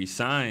try to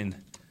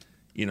re-sign.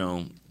 You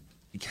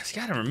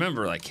got to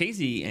remember, like,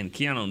 Casey and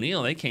Keanu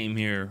Neal, they came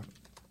here,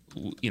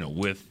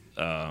 with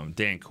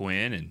Dan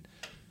Quinn, and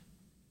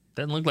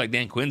doesn't look like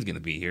Dan Quinn's going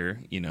to be here.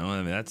 I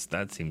mean,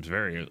 that seems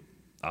very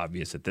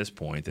obvious at this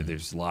point that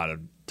there's a lot of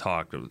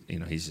talk.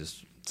 He's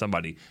just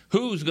somebody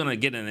who's going to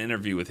get an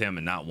interview with him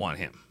and not want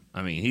him.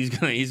 I mean, he's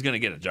gonna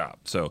get a job,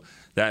 so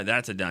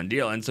that's a done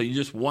deal. And so you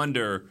just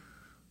wonder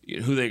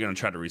who they're going to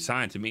try to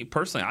re-sign. To me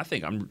personally, I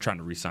think I'm trying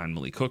to re-sign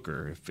Malik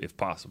Hooker if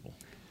possible.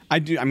 I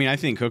do. I mean, I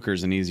think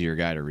Hooker's an easier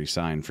guy to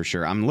re-sign for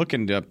sure. I'm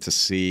looking up to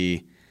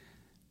see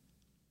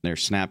their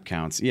snap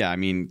counts. Yeah, I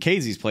mean,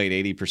 Casey's played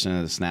 80%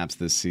 of the snaps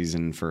this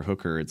season. For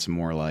Hooker, it's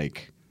more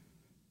like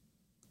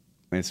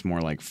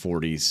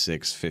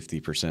 46,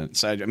 50%.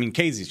 So I mean,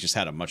 Casey's just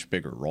had a much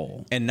bigger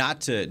role. And not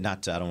to I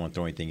don't want to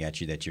throw anything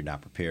at you that you're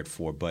not prepared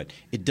for, but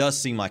it does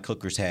seem like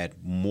Hooker's had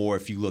more.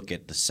 If you look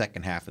at the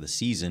second half of the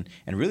season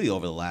and really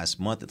over the last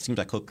month, it seems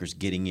like Hooker's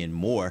getting in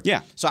more.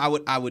 Yeah. So I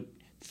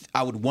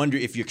would wonder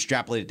if you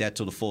extrapolated that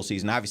to the full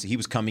season. Obviously, he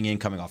was coming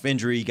off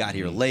injury, got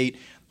here late.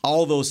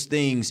 All those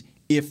things,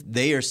 if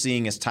they are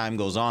seeing as time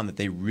goes on that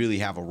they really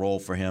have a role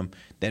for him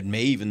that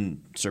may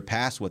even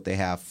surpass what they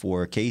have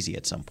for Casey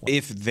at some point.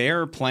 If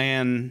their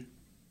plan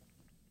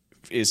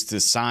is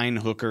to sign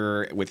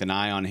Hooker with an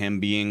eye on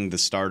him being the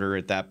starter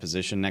at that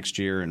position next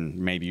year, and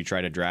maybe you try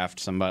to draft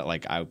somebody,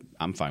 like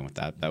I'm fine with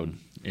that. That would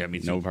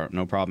me too.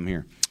 No problem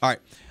here. All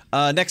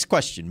right. Next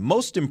question.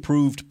 Most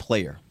improved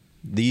player.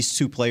 These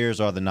two players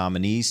are the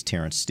nominees,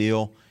 Terrence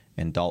Steele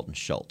and Dalton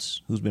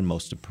Schultz. Who's been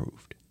most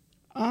improved?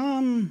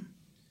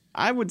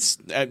 I would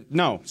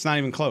no, it's not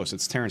even close.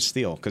 It's Terrence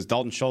Steele, because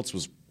Dalton Schultz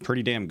was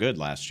pretty damn good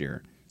last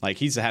year. Like,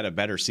 he's had a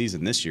better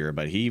season this year,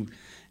 but he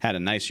had a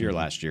nice year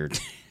last year.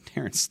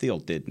 Terrence Steele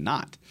did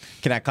not.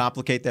 Can I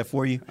complicate that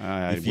for you?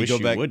 I wish you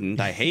wouldn't.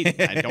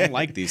 I don't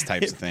like these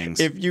types of things.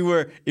 If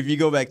you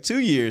go back 2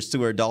 years to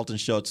where Dalton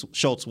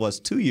Schultz was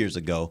 2 years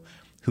ago,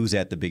 who's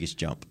at the biggest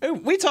jump?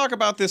 We talk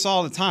about this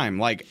all the time.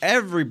 Like,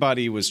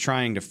 everybody was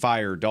trying to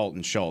fire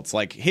Dalton Schultz.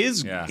 Like,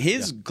 his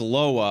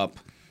glow up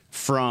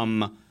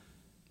from,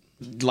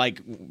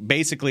 like,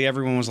 basically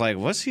everyone was like,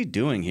 what's he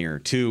doing here?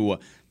 To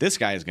this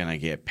guy's going to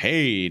get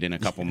paid in a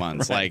couple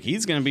months. Right. Like,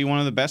 he's going to be one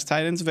of the best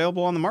tight ends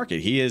available on the market.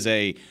 He is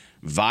a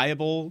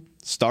viable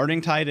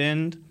starting tight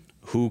end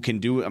who can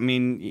do. I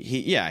mean,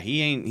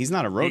 he's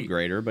not a road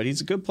grader, but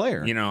he's a good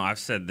player. I've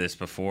said this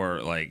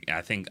before. Like,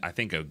 I think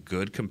a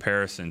good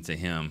comparison to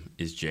him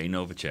is Jay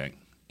Novacek,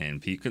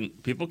 and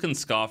people can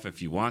scoff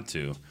if you want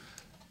to,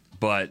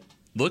 but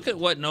look at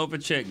what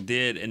Novacek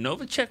did. And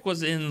Novacek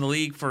was in the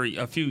league for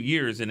a few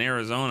years in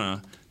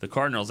Arizona, the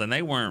Cardinals, and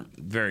they weren't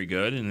very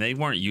good, and they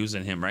weren't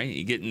using him right.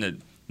 You get in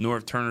the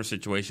North Turner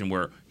situation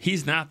where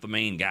he's not the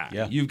main guy.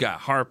 Yeah. You've got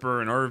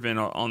Harper and Irvin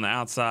on the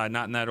outside,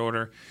 not in that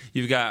order.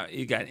 You got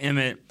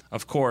Emmett,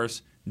 of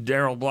course,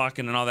 Darryl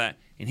blocking and all that,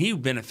 and he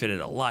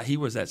benefited a lot. He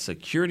was that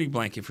security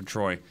blanket for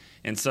Troy,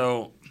 and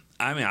so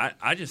I mean,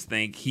 I just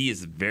think he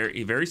is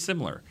very, very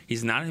similar.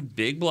 He's not a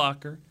big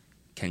blocker,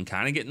 can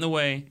kind of get in the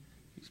way,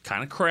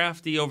 kind of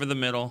crafty over the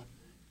middle.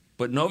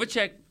 But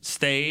Novacek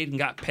stayed and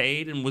got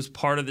paid and was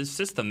part of this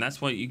system.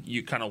 That's what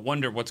you kind of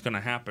wonder what's going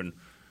to happen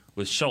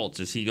with Schultz.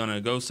 Is he going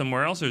to go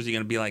somewhere else, or is he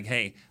going to be like,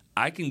 hey,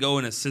 I can go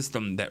in a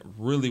system that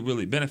really,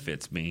 really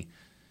benefits me?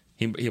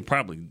 He'll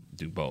probably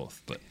do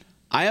both. But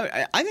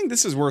I think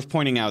this is worth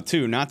pointing out,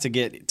 too, not to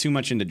get too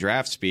much into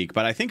draft speak,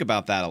 but I think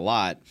about that a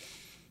lot.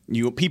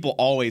 People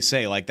always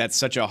say, like, that's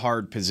such a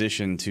hard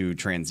position to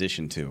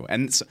transition to.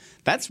 And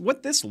that's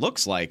what this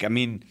looks like. I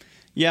mean,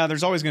 yeah,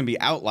 there's always going to be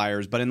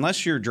outliers, but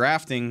unless you're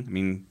drafting, I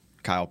mean,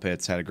 Kyle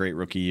Pitts had a great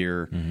rookie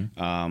year.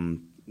 Mm-hmm.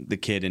 The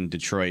kid in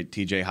Detroit,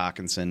 TJ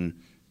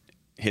Hawkinson,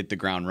 hit the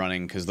ground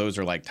running because those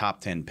are like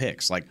top 10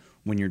 picks. Like,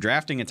 when you're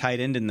drafting a tight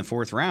end in the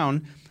 4th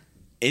round,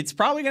 it's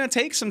probably going to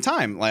take some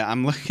time. Like,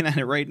 I'm looking at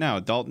it right now.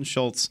 Dalton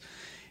Schultz,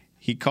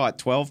 he caught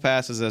 12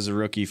 passes as a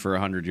rookie for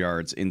 100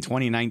 yards. In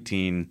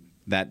 2019,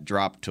 that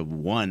dropped to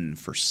 1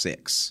 for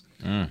 6.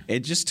 It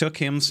just took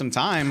him some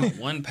time.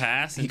 One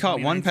pass. He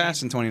caught 1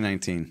 pass in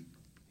 2019.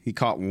 He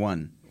caught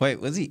 1. Wait,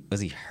 was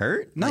he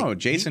hurt? No, like,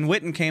 Jason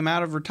Witten came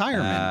out of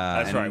retirement.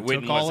 That's right.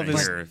 Witten wasn't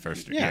here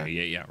first.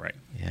 Yeah, right.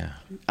 Yeah.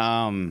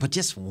 But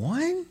just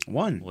 1?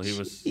 1. Well, he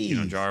was.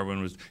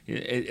 Jarwin was.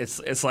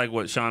 It's like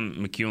what Sean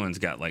McEwen's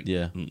got. Like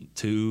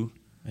 2.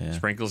 Yeah.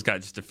 Sprinkle's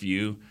got just a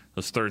few.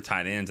 Those third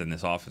tight ends in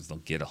this offense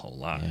don't get a whole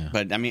lot. Yeah.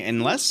 But I mean,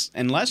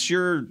 unless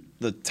you're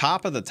the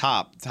top of the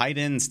top, tight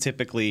ends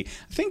typically.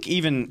 I think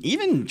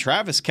even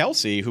Travis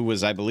Kelce, who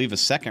was, I believe, a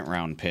 2nd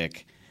round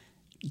pick,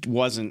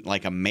 wasn't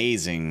like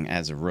amazing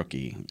as a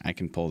rookie. I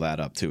can pull that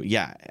up too.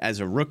 Yeah, as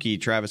a rookie,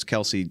 Travis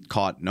Kelce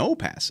caught no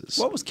passes.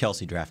 What was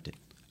Kelce drafted?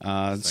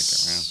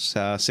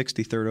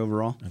 63rd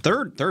overall.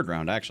 Third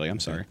round, actually. I'm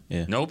sorry.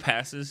 Yeah. No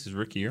passes his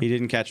rookie year. He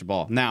didn't catch a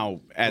ball.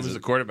 Now, as it was a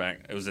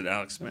quarterback, it was at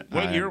Alex Smith.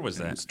 What year was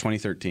that? It was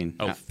 2013.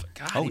 Oh,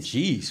 God. Oh,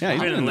 jeez. Yeah,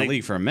 he's been in the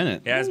league for a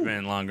minute. It has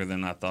been longer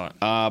than I thought.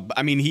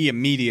 I mean, he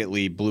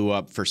immediately blew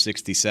up for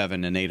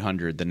 67 and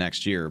 800 the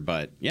next year.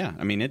 But yeah,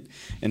 I mean,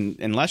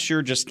 unless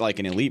you're just like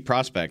an elite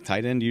prospect,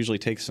 tight end usually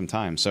takes some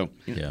time. So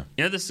yeah,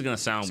 this is going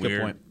to sound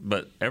weird,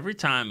 but every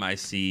time I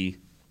see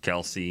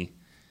Kelce,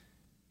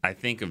 I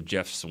think of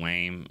Jeff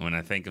Swaim. When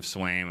I think of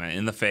Swaim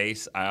in the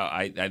face,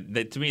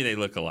 to me they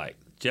look alike.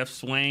 Jeff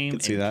Swaim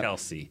and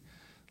Kelce.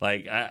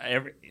 Like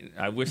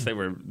I wish they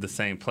were the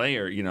same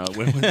player. You know,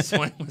 when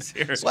Swaim was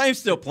here. Swaim's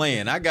still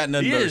playing. I got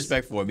nothing but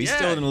respect for him. He's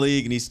still in the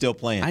league and he's still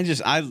playing.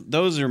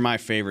 Those are my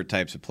favorite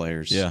types of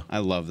players. Yeah, I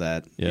love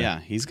that. Yeah,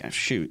 he's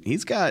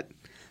got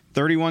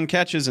 31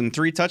 catches and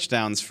 3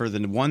 touchdowns for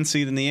the 1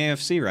 seed in the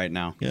AFC right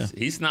now. Yeah,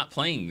 he's not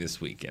playing this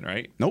weekend,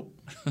 right? Nope.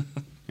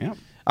 Yeah.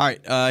 All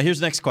right, here's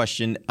the next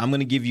question. I'm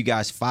going to give you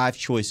guys 5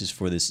 choices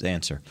for this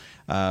answer.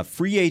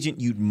 Free agent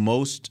you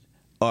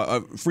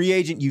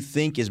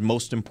think is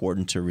most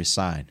important to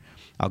resign.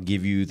 I'll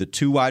give you the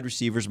 2 wide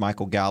receivers,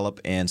 Michael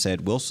Gallup and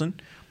Zed Wilson.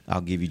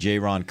 I'll give you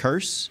Jaron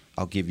Kearse.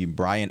 I'll give you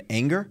Brian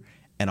Anger,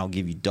 and I'll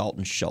give you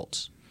Dalton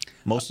Schultz.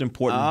 Most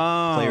important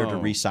player to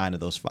re-sign of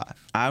those 5.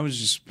 I was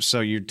just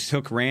so you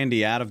took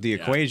Randy out of the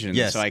equation.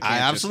 Yes, so I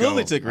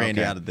absolutely took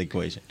Randy out of the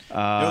equation. There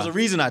was a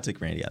reason I took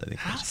Randy out of the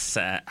equation. How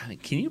sad! I mean,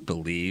 can you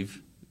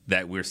believe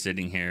that we're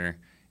sitting here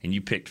and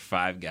you picked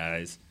 5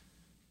 guys,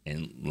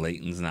 and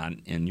Leighton's not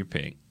in your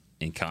pick,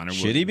 and Connor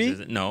should he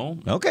be? No.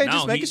 Okay,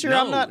 just making sure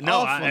I'm not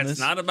off on this. It's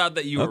not about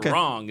that you were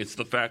wrong. It's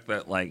the fact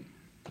that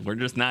we're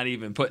just not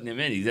even putting him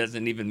in. He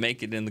doesn't even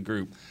make it in the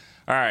group.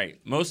 All right,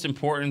 most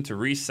important to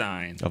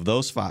re-sign. Of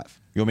those 5.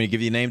 You want me to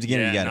give you the names again?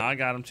 Yeah, you got it? I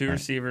got them. 2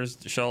 receivers,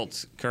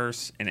 Schultz,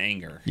 Kearse, and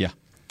Anger. Yeah.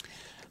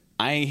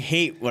 I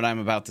hate what I'm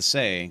about to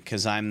say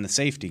because I'm the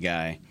safety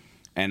guy,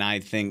 and I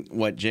think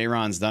what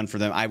Jaron's done for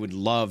them, I would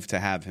love to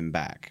have him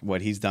back.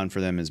 What he's done for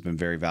them has been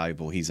very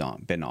valuable. He's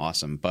been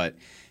awesome. But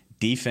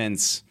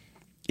defense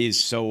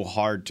is so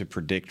hard to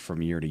predict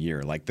from year to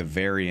year. Like the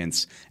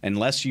variance,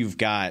 unless you've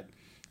got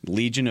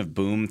Legion of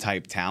Boom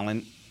type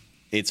talent,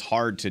 it's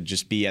hard to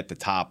just be at the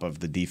top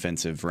of the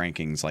defensive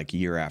rankings like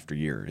year after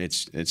year.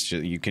 It's just,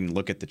 you can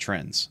look at the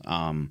trends.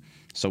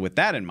 So with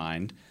that in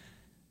mind,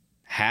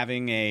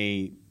 having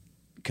a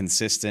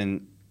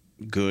consistent,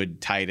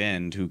 good tight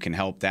end who can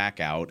help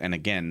Dak out, and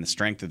again, the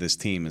strength of this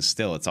team is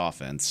still its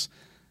offense,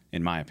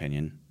 in my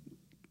opinion,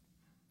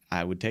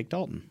 I would take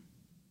Dalton.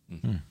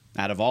 Mm-hmm.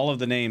 Out of all of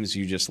the names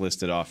you just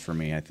listed off for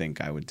me, I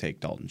think I would take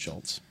Dalton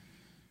Schultz.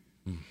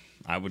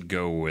 I would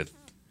go with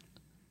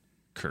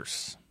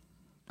Kearse.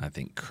 I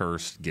think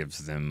Kearse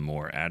gives them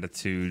more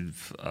attitude,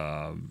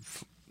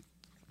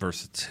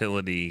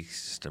 versatility.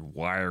 He's just a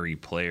wiry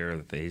player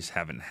that they just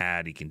haven't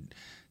had. He can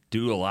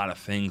do a lot of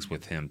things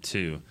with him,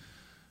 too.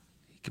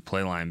 He can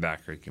play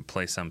linebacker. He can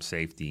play some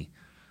safety.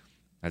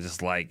 I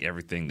just like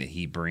everything that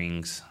he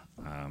brings.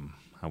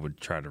 I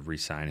would try to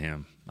re-sign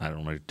him. I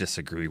don't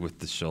disagree with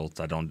the Schultz.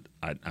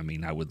 I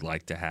mean, I would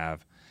like to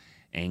have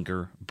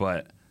Anger,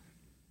 but,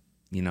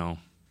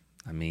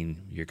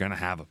 you're going to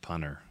have a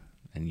punter,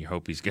 and you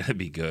hope he's going to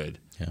be good.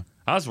 Yeah.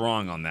 I was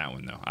wrong on that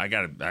one, though.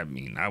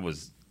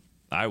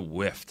 I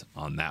whiffed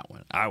on that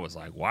one. I was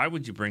like, why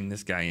would you bring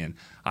this guy in?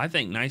 I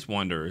think Nice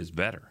Wonder is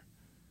better.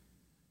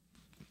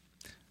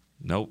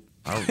 Nope.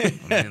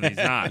 He's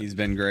not. He's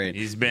been great.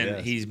 He's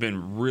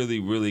been really,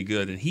 really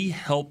good, and he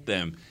helped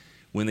them.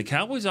 When the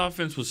Cowboys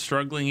offense was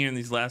struggling here in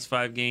these last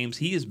 5 games,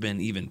 he has been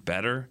even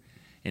better.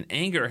 And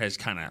Anger has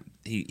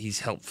he's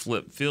helped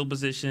flip field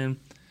position.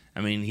 I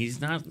mean, he's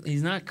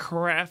not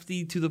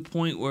crafty to the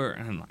point where,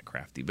 I'm not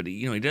crafty, but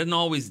he doesn't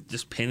always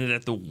just pin it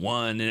at the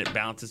 1 and it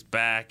bounces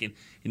back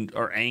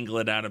or angle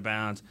it out of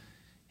bounds.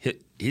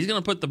 He's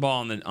going to put the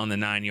ball on the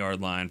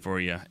 9-yard line for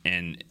you,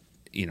 and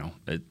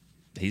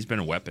he's been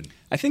a weapon.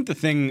 I think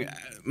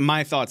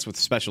my thoughts with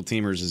special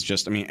teamers is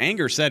just,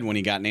 Anger said when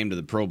he got named to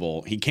the Pro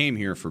Bowl, he came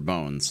here for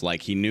Bones.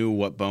 Like, he knew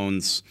what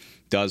Bones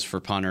does for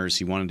punters.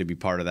 He wanted to be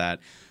part of that.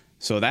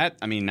 So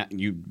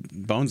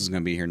Bones is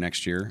going to be here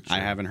next year. Sure.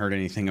 I haven't heard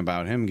anything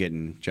about him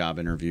getting job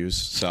interviews.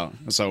 So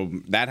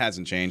that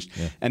hasn't changed.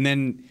 Yeah. And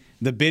then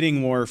the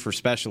bidding war for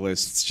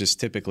specialists just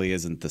typically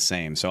isn't the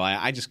same. So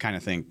I just kind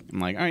of think, I'm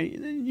like, all right,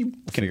 you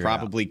can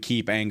probably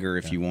keep Anger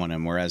if you want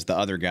him, whereas the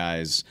other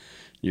guys,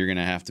 you're going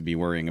to have to be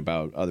worrying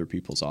about other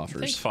people's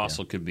offers. I think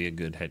Fossil could be a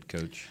good head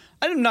coach.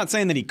 I'm not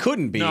saying that he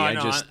couldn't be. No,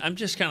 I'm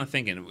just kind of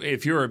thinking,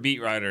 if you're a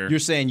beat writer, you're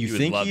saying you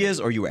think he is,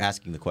 or you were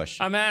asking the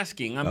question? I'm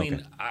asking. I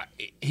mean,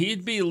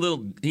 he'd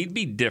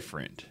be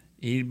different.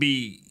 He'd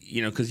be,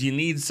 because you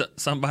need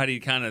somebody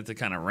to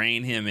kind of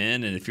rein him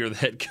in, and if you're the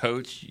head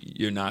coach,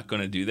 you're not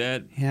going to do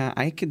that. Yeah,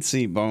 I could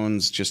see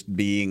Bones just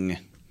being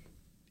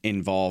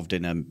involved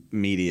in a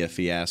media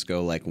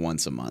fiasco like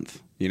once a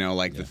month.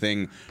 The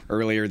thing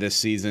earlier this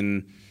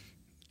season.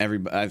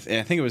 I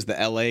think it was the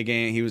LA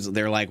game.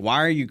 They're like,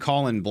 why are you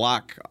calling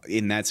block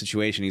in that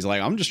situation? He's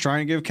like, I'm just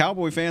trying to give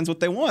Cowboy fans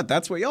what they want.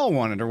 That's what y'all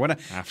wanted, or what?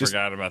 I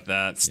forgot about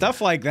that. Stuff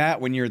like that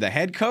when you're the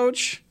head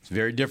coach. It's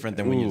very different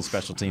than when you're the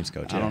special teams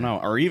coach. I don't know.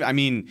 Or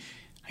even,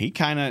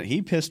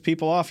 he pissed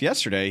people off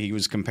yesterday. He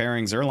was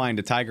comparing Zerline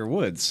to Tiger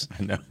Woods.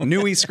 I know.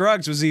 Newey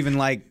Scruggs was even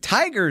like,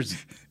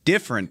 Tiger's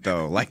different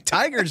though. Like,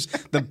 Tiger's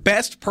the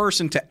best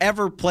person to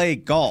ever play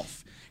golf.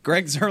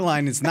 Greg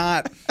Zerline is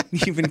not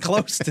even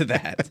close to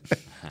that.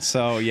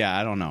 So, yeah,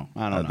 I don't know.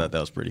 I thought that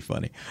was pretty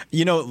funny.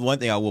 One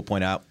thing I will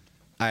point out,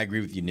 I agree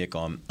with you, Nick,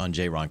 on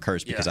Jaron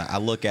Kearse, because I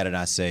look at it and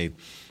I say,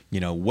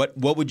 what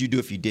would you do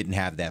if you didn't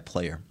have that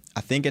player?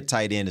 I think at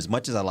tight end, as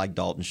much as I like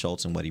Dalton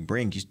Schultz and what he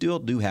brings, you still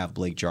do have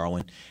Blake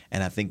Jarwin,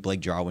 and I think Blake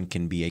Jarwin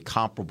can be a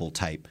comparable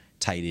type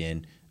tight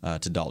end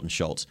to Dalton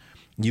Schultz.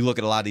 You look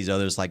at a lot of these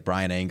others like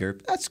Brian Anger.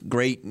 That's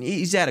great.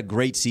 He's had a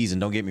great season,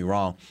 don't get me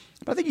wrong.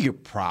 But I think you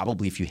could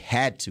probably, if you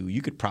had to,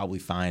 you could probably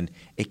find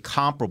a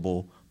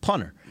comparable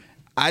punter.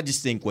 I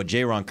just think what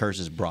Jaron Kearse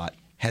has brought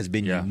has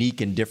been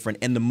unique and different.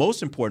 And the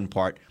most important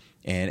part,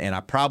 and I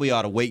probably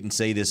ought to wait and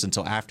say this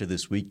until after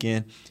this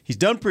weekend, he's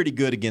done pretty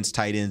good against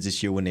tight ends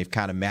this year when they've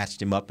kind of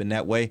matched him up in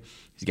that way.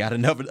 He's got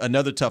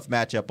another tough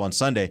matchup on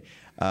Sunday.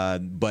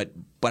 But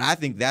I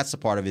think that's a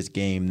part of his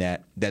game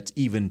that's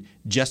even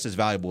just as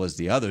valuable as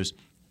the others.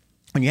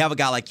 When you have a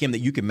guy like him that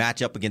you can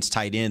match up against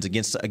tight ends,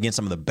 against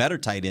some of the better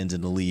tight ends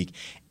in the league,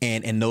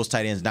 and those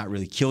tight ends not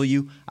really kill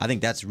you, I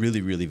think that's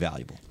really, really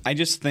valuable. I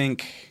just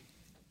think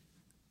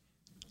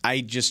I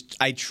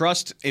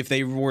trust if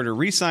they were to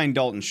re-sign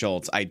Dalton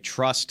Schultz, I'm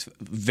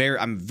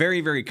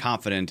very, very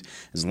confident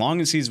as long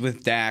as he's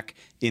with Dak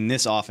in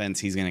this offense,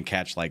 he's going to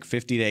catch like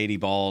 50 to 80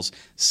 balls,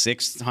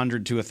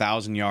 600 to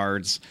 1,000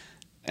 yards,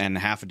 and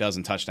half a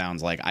dozen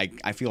touchdowns. Like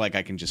I feel like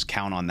I can just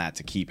count on that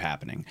to keep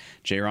happening.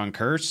 Jaron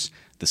Kearse,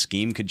 the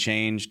scheme could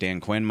change. Dan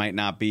Quinn might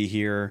not be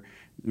here.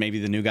 Maybe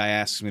the new guy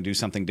asks him to do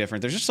something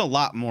different. There's just a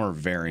lot more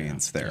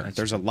variance there.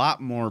 There's a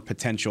lot more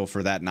potential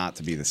for that not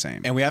to be the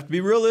same. And we have to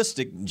be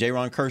realistic.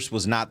 Jaron Kearse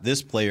was not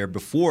this player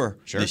before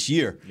this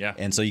year. Yeah.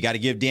 And so you got to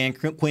give Dan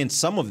Quinn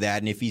some of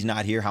that. And if he's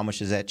not here, how much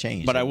does that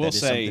change? But I will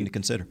say, something to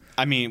consider.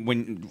 I mean,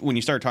 when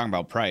you start talking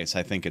about price,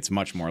 I think it's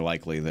much more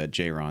likely that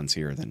Jaron's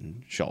here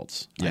than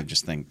Schultz. Yeah. I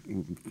just think,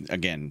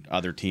 again,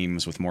 other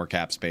teams with more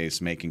cap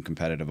space making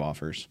competitive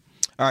offers.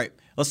 All right,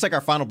 let's take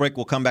our final break.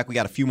 We'll come back. We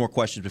got a few more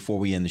questions before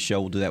we end the show.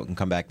 We'll do that. We can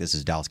come back. This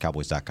is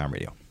DallasCowboys.com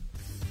radio.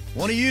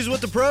 Want to use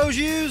what the pros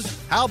use?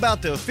 How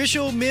about the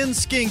official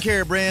men's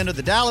skincare brand of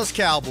the Dallas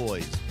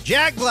Cowboys,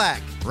 Jack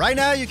Black? Right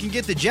now, you can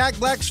get the Jack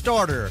Black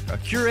Starter, a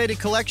curated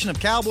collection of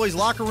Cowboys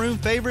locker room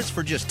favorites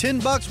for just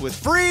 $10 with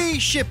free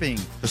shipping.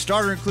 The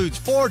starter includes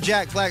 4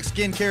 Jack Black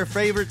skincare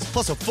favorites,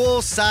 plus a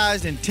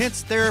full-sized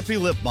intense therapy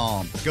lip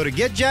balm. Go to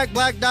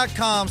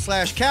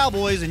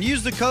getjackblack.com/Cowboys and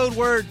use the code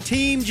word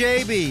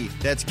TEAMJB.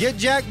 That's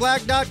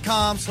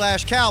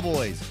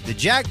getjackblack.com/Cowboys. The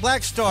Jack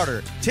Black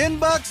Starter,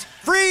 $10,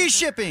 free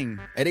shipping.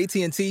 At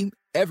AT&T,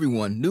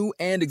 everyone, new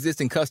and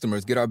existing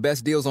customers, get our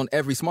best deals on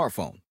every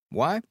smartphone.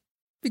 Why?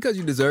 Because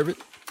you deserve it.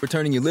 For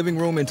turning your living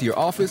room into your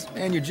office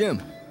and your gym.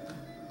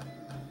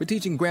 For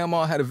teaching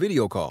grandma how to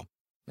video call.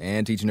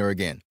 and teaching her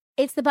again.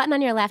 It's the button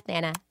on your left,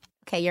 Nana.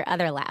 Okay, your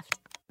other left.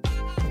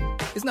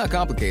 It's not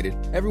complicated.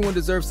 Everyone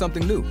deserves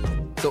something new.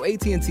 So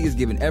AT&T is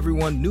giving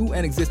everyone, new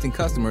and existing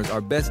customers,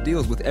 our best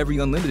deals with every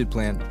unlimited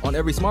plan on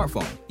every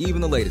smartphone, even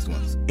the latest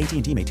ones.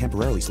 AT&T may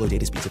temporarily slow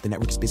data speeds if the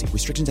network is busy.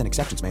 Restrictions and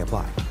exceptions may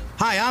apply.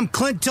 Hi, I'm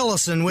Clint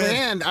Tillison with...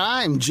 And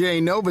I'm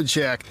Jay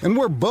Novacek, and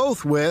we're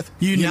both with...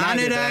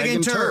 United Ag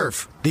and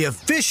Turf, the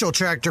official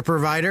tractor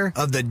provider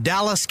of the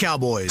Dallas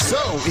Cowboys. So,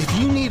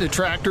 if you need a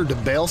tractor to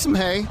bale some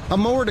hay, a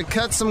mower to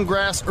cut some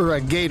grass, or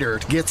a gator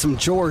to get some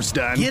chores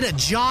done... Get a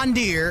John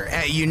Deere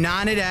at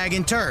United Ag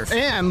and Turf.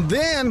 And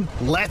then,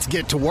 let's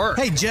get to work.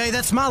 Hey, Jay,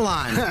 that's my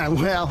line.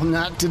 Well,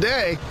 not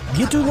today.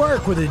 Get to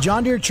work with a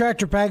John Deere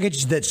tractor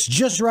package that's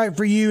just right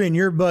for you and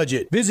your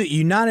budget. Visit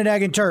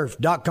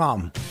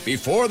UnitedAgAndTurf.com.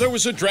 Before there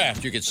was a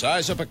draft, you could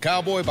size up a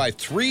cowboy by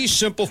 3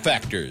 simple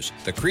factors: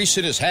 the crease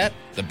in his hat,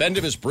 the bend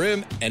of his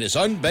brim, and his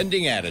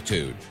unbending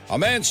attitude. A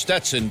man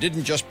Stetson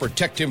didn't just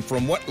protect him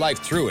from what life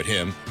threw at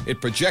him,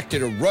 it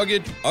projected a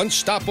rugged,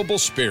 unstoppable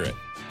spirit.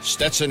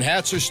 Stetson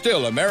hats are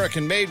still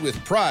American-made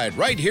with pride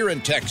right here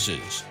in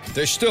Texas.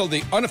 They're still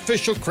the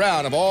unofficial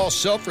crown of all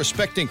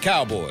self-respecting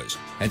cowboys,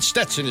 and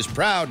Stetson is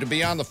proud to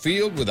be on the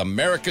field with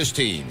America's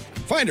team.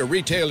 Find a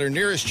retailer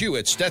nearest you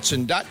at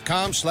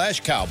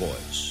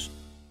Stetson.com/cowboys.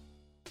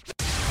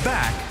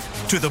 Back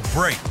to the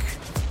break.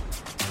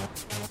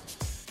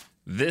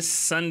 This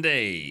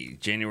Sunday,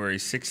 January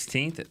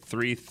 16th at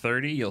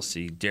 3:30, you'll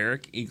see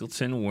Derek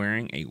Eagleton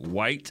wearing a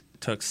white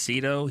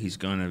tuxedo. He's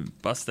going to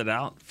bust it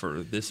out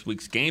for this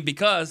week's game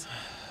because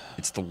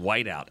it's the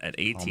whiteout at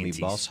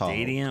AT&T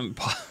Stadium.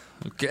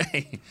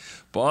 Okay.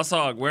 Boss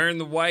Hog wearing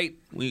the white.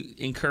 We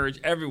encourage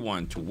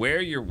everyone to wear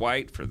your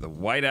white for the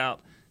whiteout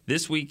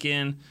this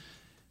weekend.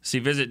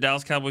 Visit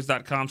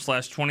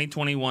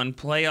DallasCowboys.com/2021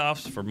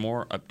 playoffs for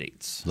more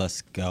updates.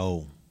 Let's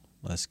go.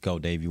 Let's go.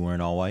 Dave, you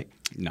wearing all white?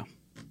 No.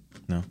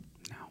 No?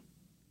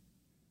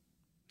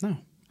 No.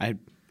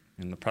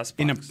 In the press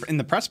box. In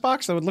the press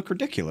box, that would look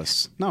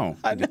ridiculous. No.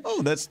 I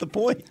know. That's the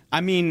point.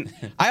 I mean,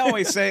 I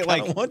always say, I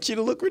don't want you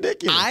to look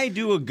ridiculous. I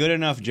do a good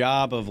enough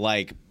job of,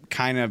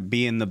 kind of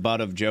being the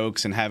butt of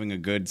jokes and having a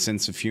good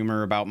sense of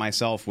humor about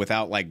myself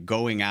without,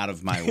 going out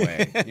of my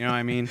way. You know what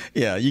I mean?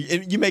 Yeah.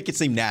 You make it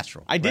seem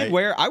natural. I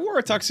wore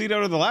a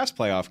tuxedo to the last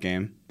playoff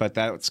game, but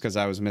that's because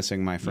I was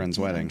missing my friend's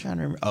wedding. I'm trying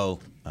to remember. Oh.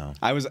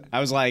 I was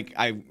like,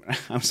 I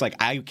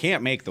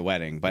can't make the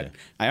wedding, but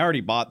I already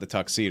bought the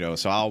tuxedo,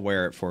 so I'll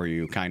wear it for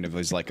you, kind of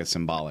as like a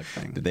symbolic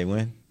thing. Did they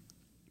win?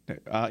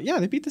 Yeah,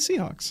 they beat the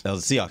Seahawks. That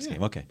was the Seahawks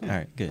game. Okay. Yeah. All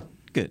right.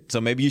 Good. So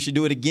maybe you should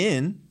do it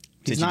again.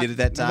 Since you did it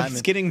that time.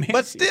 It's getting messy.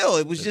 But still,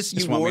 it was just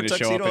you wore a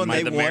tuxedo and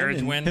they the won.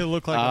 Marriage win. It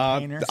looked like a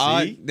painter.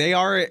 They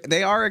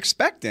are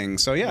expecting.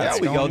 So yeah, there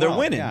we go. They're well.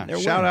 winning. Yeah. They're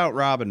Shout out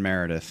Rob and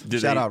Meredith.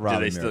 Shout out Rob.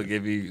 Do they and still Meredith.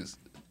 give you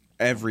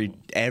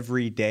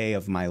every day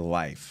of my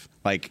life?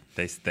 They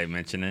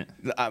mention it.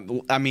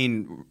 I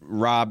mean,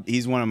 Rob,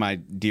 he's one of my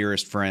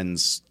dearest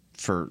friends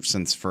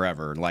since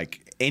forever.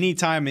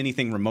 Anytime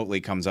anything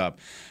remotely comes up,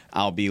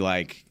 I'll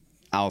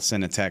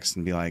send a text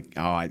and be like,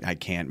 "Oh, I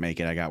can't make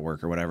it. I got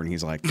work or whatever," and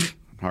he's like.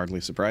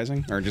 Hardly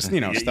surprising, or just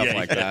stuff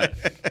like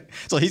that.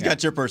 So he's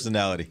got your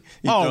personality.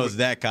 He knows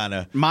that kind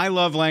of. My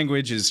love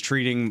language is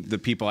treating the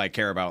people I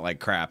care about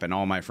like crap, and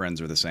all my friends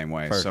are the same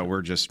way. Perfect. So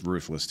we're just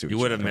ruthless to each other.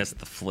 You would have missed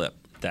the flip,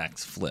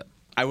 Dak's flip.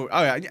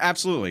 Yeah,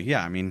 absolutely.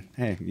 Yeah, I mean,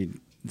 hey, you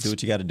do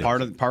what you got to do.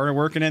 Part of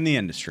working in the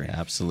industry. Yeah,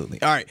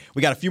 absolutely. All right,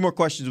 we got a few more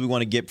questions we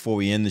want to get before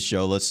we end the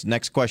show.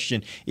 Next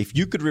question: if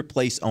you could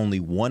replace only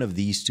one of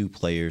these two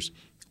players,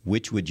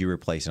 which would you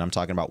replace? And I'm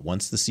talking about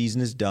once the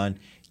season is done.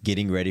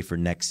 Getting ready for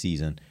next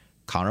season,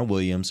 Connor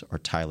Williams or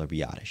Tyler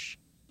Biadasz?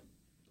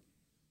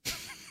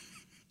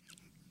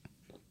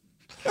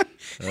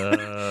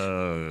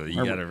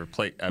 You got to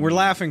replace. We're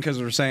laughing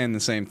because we're saying the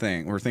same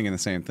thing. We're thinking the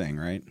same thing,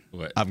 right?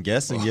 What? I'm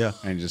guessing, yeah.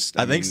 I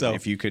think so.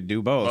 If you could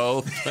do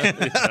both.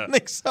 I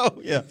think so,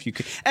 yeah. If you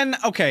could. And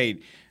okay,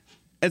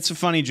 it's a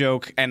funny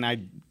joke, and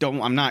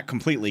I'm not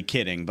completely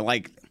kidding, but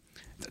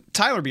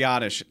Tyler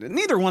Biadasz,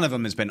 neither one of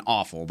them has been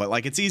awful,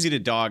 but it's easy to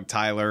dog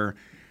Tyler.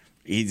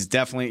 He's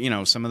definitely,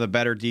 some of the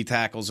better D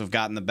tackles have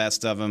gotten the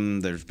best of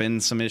him. There's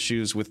been some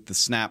issues with the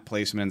snap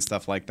placement and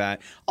stuff like that.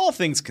 All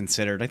things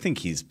considered, I think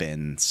he's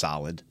been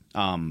solid.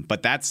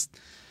 But that's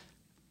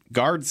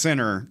guard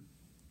center.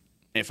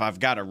 If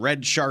I've got a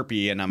red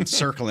Sharpie and I'm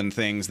circling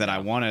things that I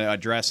want to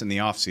address in the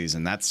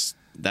offseason, that's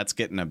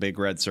getting a big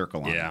red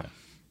circle on. Yeah.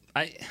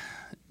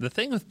 The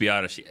thing with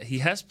Biadasz, he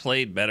has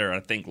played better,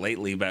 I think,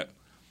 lately, but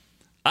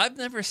I've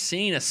never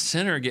seen a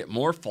center get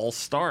more false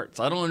starts.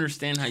 I don't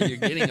understand how you're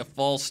getting a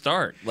false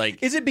start.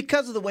 Is it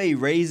because of the way he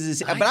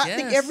raises? I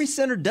think every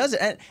center does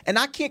it, and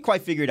I can't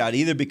quite figure it out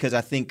either because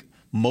I think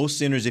most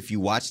centers, if you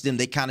watch them,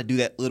 they kind of do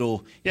that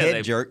little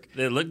head jerk.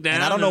 They look down.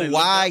 And I don't know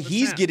why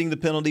he's getting the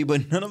penalty,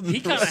 but none of them. He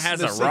kind of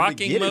has a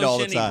rocking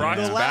motion. He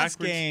rocks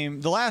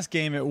backwards. The last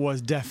game, it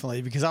was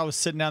definitely because I was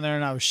sitting down there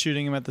and I was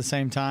shooting him at the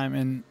same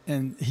time,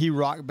 and he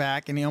rocked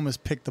back and he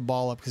almost picked the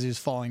ball up because he was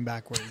falling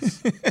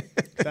backwards.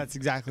 That's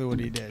exactly what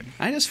he did.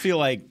 I just feel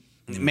like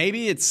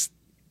maybe it's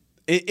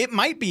It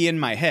might be in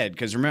my head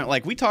because remember,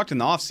 like we talked in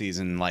the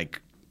offseason, like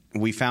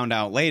we found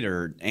out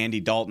later Andy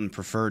Dalton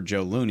preferred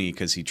Joe Looney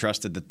because he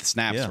trusted that the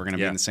snaps were going to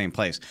be in the same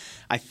place.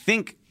 I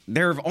think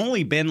there have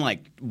only been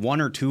like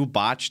 1 or 2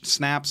 botched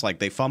snaps. Like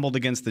they fumbled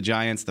against the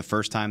Giants the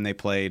first time they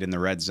played in the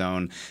red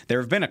zone. There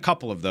have been a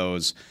couple of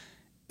those.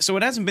 So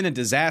it hasn't been a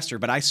disaster,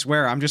 but I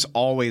swear I'm just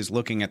always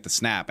looking at the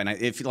snap. And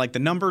if like the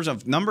number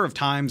of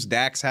times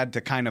Dak's had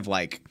to kind of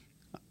like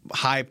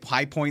high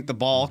point the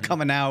ball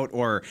coming out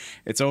or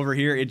it's over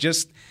here,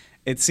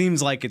 it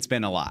seems like it's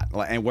been a lot.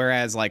 And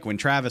whereas like when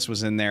Travis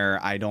was in there,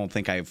 I don't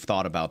think I've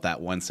thought about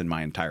that once in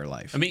my entire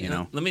life. I mean,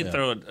 let me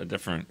throw a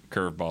different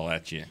curveball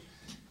at you.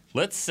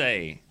 Let's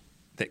say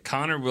that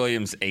Connor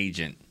Williams'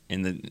 agent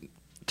in the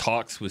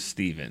talks with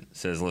Steven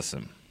says,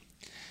 listen,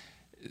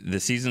 the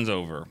season's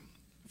over.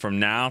 From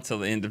now till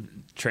the end of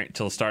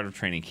till the start of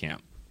training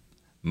camp,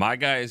 my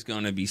guy is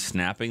going to be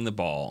snapping the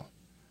ball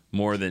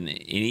more than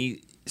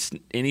any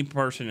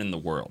person in the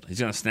world. He's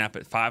going to snap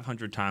it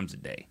 500 times a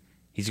day.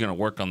 He's going to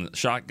work on the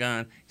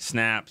shotgun,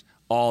 snaps,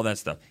 all that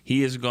stuff.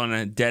 He is going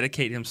to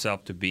dedicate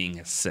himself to being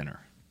a center.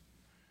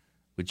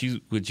 Would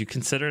you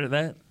consider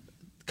that?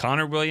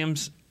 Connor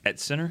Williams at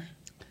center?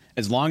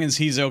 As long as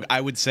he's okay, I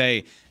would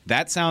say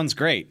that sounds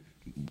great.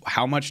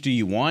 How much do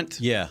you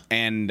want? Yeah.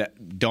 And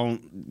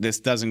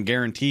this doesn't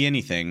guarantee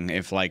anything.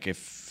 If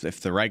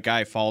the right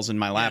guy falls in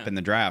my lap in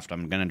the draft,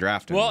 I'm going to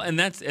draft him. Well, and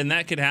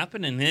that could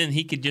happen, and then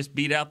he could just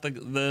beat out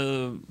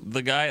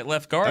the guy at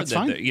left guard. That's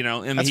fine.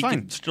 That's he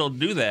could still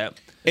do that.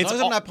 As long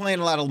as I'm not paying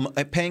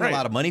a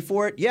lot of money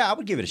for it, yeah, I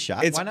would give it a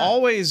shot. It's Why not?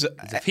 always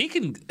if he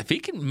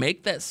can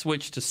make that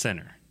switch to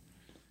center.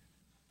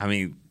 I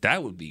mean,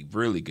 that would be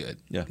really good.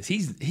 Yeah, 'cause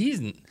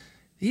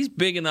he's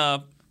big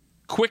enough,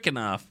 quick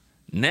enough,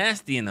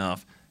 nasty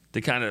enough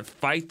to kind of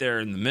fight there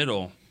in the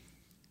middle.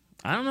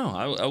 I don't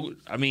know.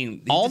 I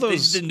mean, they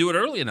just didn't do it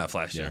early enough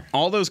last year.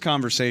 All those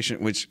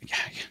conversations, which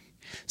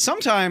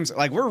sometimes,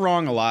 like, we're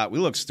wrong a lot. We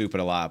look stupid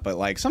a lot. But,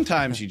 like,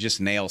 sometimes you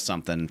just nail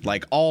something.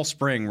 Like, all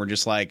spring, we're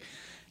just like,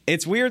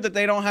 it's weird that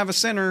they don't have a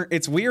center.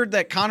 It's weird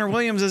that Connor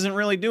Williams isn't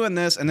really doing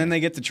this. And then they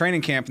get to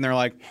training camp, and they're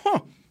like,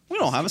 we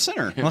don't have a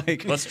center.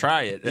 Like, let's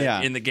try it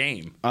in the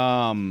game.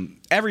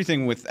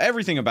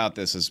 Everything about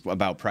this is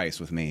about price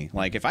with me.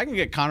 Like, if I can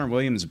get Connor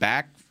Williams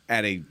back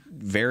at a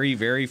very,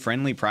 very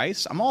friendly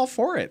price, I'm all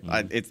for it.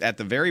 It's at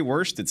the very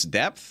worst, it's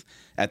depth.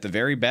 At the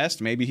very best,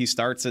 maybe he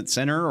starts at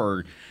center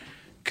or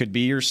could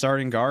be your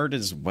starting guard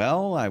as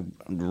well. I'd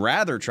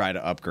rather try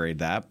to upgrade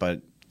that,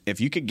 but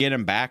if you could get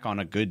him back on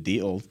a good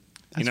deal,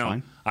 that's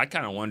fine. I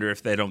kind of wonder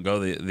if they don't go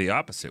the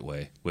opposite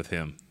way with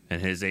him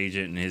and his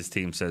agent and his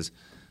team says,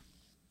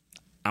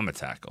 I'm a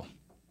tackle.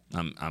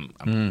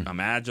 I'm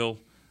agile.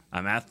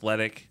 I'm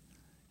athletic.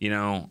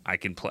 I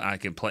can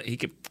play. He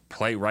could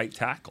play right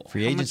tackle.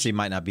 Free agency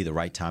might not be the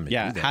right time to do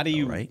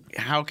that.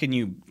 How can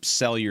you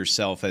sell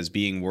yourself as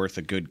being worth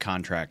a good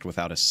contract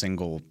without a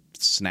single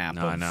snap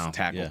of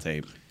tackle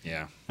tape?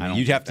 Yeah,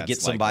 you'd have to get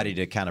somebody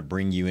to kind of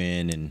bring you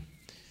in and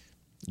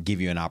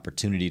give you an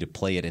opportunity to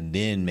play it, and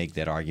then make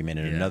that argument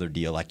in another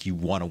deal, like you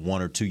want a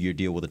 1 or 2 year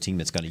deal with a team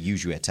that's going to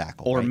use you at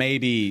tackle, or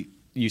maybe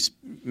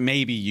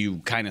you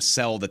kind of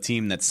sell the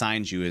team that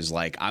signs you as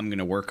like, I'm going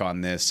to work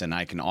on this and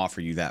I can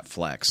offer you that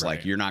flex.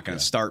 Like, you're not going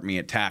to start me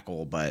at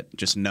tackle, but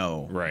just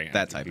know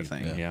that type of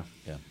thing. Yeah.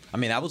 I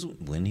mean, that was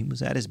when he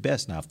was at his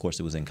best. Now, of course,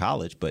 it was in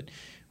college, but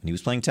when he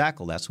was playing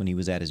tackle, that's when he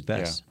was at his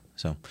best. Yeah.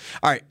 So,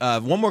 all right,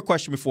 one more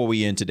question before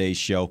we end today's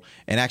show.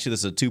 And actually,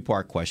 this is a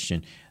 2-part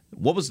question.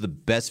 What was the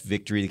best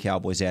victory the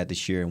Cowboys had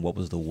this year, and what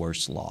was the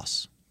worst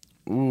loss?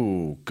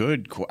 Ooh,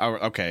 good.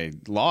 Okay,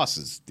 loss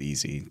is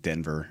easy.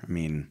 Denver. I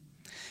mean,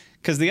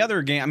 because the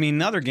other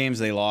games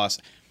they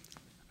lost,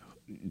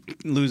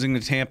 losing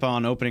to Tampa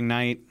on opening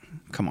night,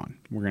 come on,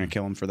 we're going to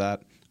kill them for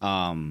that.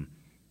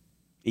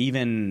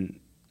 Even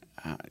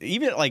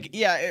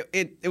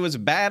it was a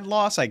bad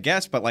loss, I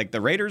guess, but like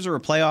the Raiders are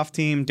a playoff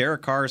team.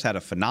 Derek Carr's had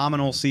a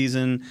phenomenal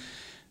season.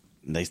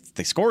 They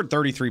scored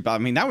 33. I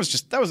mean, that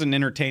was an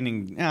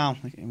entertaining. No,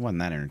 it wasn't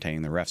that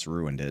entertaining. The refs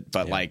ruined it,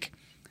 but like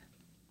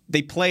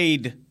they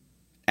played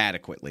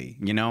adequately,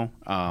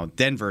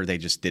 Denver, they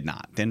just did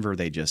not. Denver,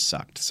 they just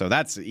sucked. So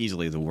that's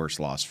easily the worst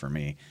loss for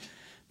me.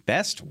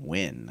 Best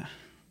win.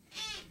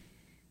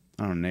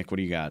 I don't know, Nick, what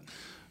do you got?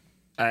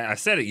 I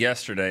said it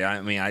yesterday. I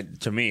mean, I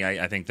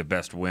think the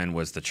best win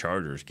was the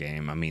Chargers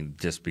game. I mean,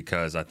 just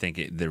because I think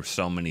there were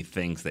so many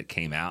things that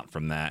came out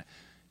from that.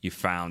 You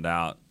found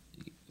out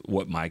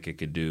what Micah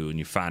could do, and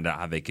you find out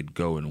how they could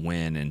go and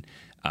win. And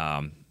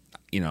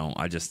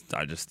I just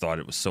thought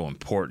it was so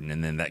important,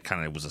 and then that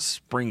kind of was a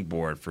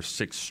springboard for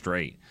 6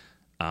 straight.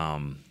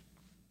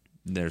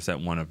 There's that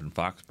one up in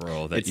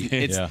Foxborough.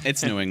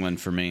 It's New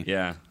England for me.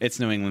 Yeah, it's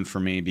New England for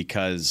me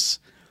because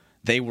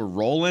they were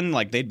rolling,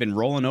 like they'd been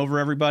rolling over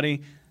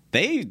everybody.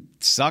 They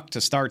sucked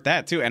to start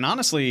that too, and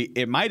honestly,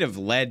 it might have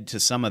led to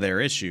some of their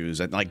issues.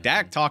 Like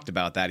Dak talked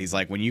about that. He's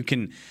like, when you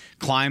can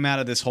climb out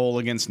of this hole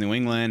against New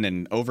England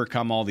and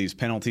overcome all these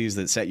penalties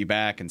that set you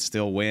back and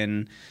still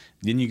win.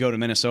 Then you go to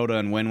Minnesota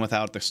and win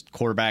without the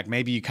quarterback.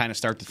 Maybe you kind of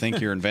start to think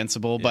you're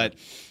invincible. But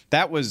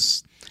that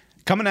was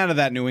Coming out of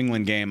that New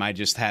England game, I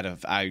just had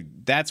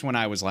that's when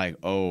I was like,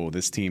 oh,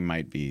 this team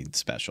might be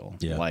special.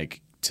 Yeah.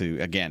 Like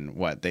they're down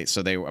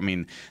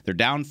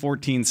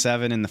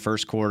 14-7 in the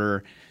first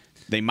quarter.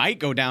 They might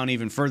go down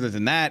even further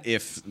than that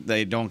if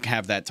they don't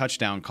have that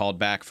touchdown called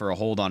back for a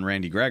hold on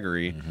Randy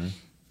Gregory. Mm-hmm.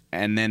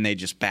 And then they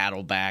just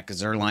battle back.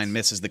 Zerline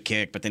misses the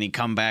kick, but then he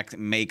come back,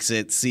 makes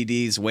it.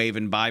 CD's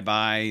waving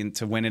bye-bye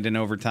to win it in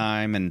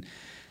overtime and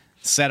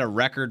set a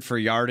record for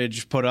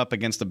yardage put up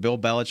against the Bill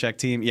Belichick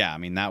team. Yeah, I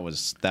mean, that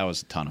was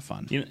a ton of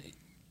fun.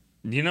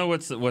 You know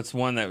what's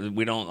one that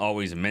we don't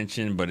always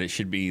mention, but it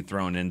should be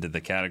thrown into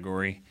the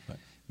category? What?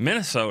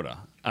 Minnesota.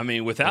 I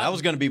mean, without... that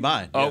was going to be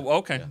mine. Oh,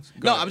 okay. Yeah.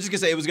 No, I was just going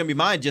to say it was going to be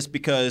mine just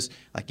because,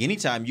 like,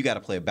 anytime you got to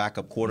play a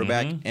backup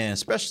quarterback, and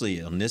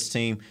especially on this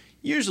team,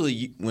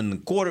 usually when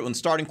the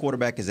starting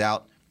quarterback is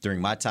out during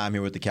my time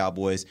here with the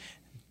Cowboys,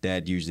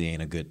 that usually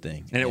ain't a good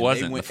thing. And it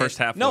wasn't. The first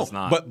half was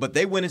not. But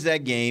they went into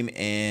that game,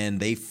 and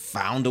they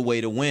found a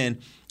way to win.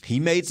 He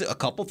made a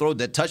couple throws.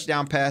 That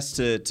touchdown pass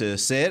to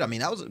Sid, I mean,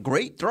 that was a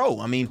great throw.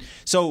 I mean,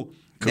 so...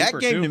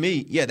 Cooper,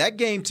 that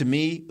game to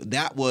me,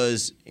 that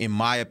was, in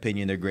my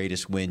opinion, their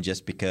greatest win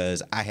just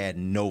because I had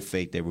no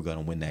faith they were going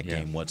to win that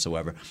game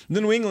whatsoever.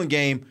 The New England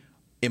game,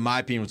 in my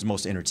opinion, was the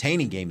most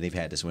entertaining game they've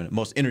had this win,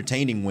 most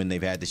entertaining win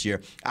they've had this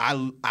year.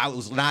 I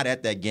was not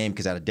at that game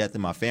because I had a death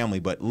in my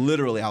family, but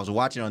literally I was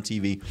watching on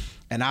TV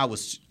and I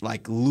was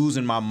like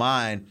losing my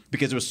mind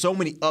because there were so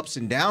many ups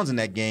and downs in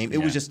that game.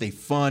 It was just a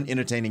fun,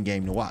 entertaining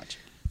game to watch.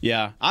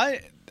 Yeah,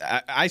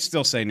 I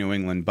still say New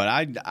England, but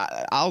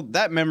I'll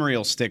that memory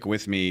will stick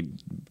with me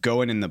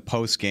going in the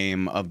post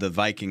game of the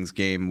Vikings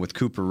game with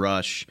Cooper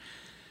Rush.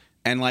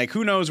 And, like,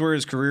 who knows where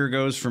his career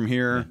goes from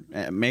here?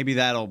 Maybe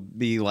that'll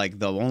be, like,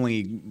 the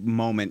only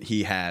moment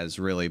he has,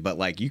 really. But,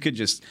 like, you could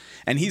just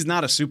 – and he's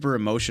not a super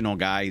emotional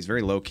guy. He's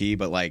very low-key.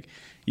 But, like,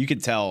 you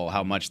could tell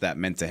how much that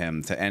meant to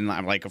him. And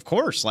I'm like, of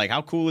course. Like,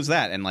 how cool is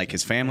that? And, like,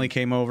 his family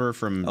came over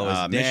from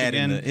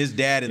Michigan. His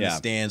dad in the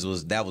stands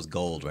was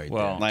gold right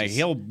there. Like,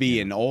 he'll be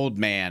an old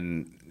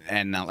man.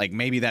 And like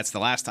maybe that's the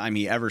last time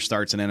he ever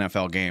starts an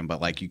NFL game,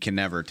 but like you can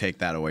never take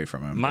that away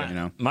from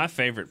him. My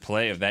favorite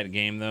play of that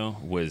game though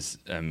was,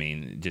 I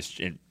mean,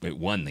 just it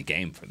won the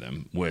game for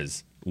them.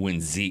 Was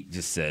when Zeke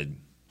just said,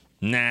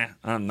 "Nah,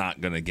 I'm not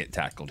gonna get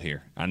tackled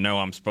here. I know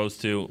I'm supposed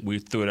to. We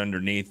threw it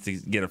underneath to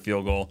get a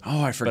field goal.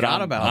 Oh, I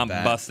forgot about that.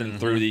 I'm busting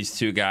through these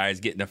two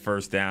guys, getting a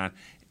first down."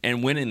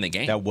 And winning the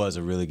game. That was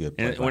a really good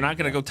play. And we're not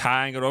going to go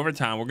tie and go to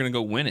overtime. We're going to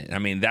go win it. I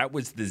mean, that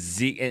was the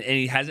Zeke. And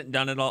he hasn't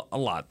done it a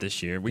lot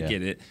this year. We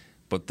get it.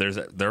 But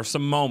there are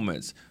some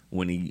moments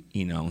when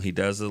he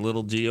does a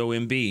little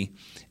GOMB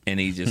and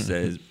he just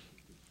says,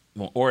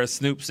 or as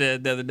Snoop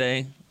said the other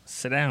day,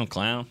 "Sit down,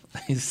 clown."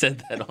 He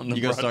said that on the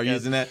You going to start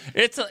using that?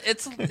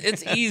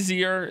 It's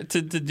easier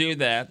to do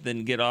that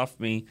than get off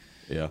me.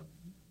 Yeah.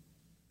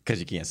 Because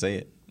you can't say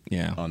it.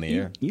 Yeah, on the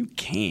air. You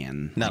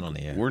can. Not on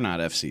the air. We're not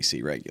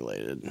FCC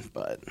regulated,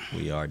 but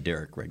we are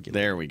Derek regulated.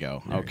 There we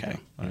go. Okay.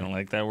 You don't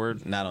like that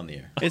word? Not on the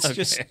air. It's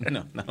just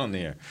no, not on the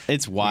air.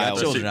 It's wild.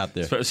 We got children out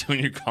there, especially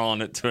when you're calling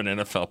it to an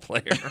NFL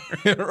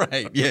player.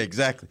 Right? Yeah,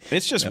 exactly.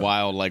 It's just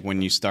wild. Like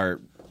when you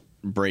start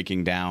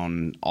breaking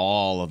down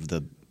all of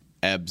the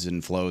ebbs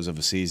and flows of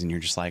a season,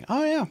 you're just like,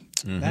 oh yeah,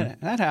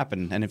 that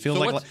happened, and it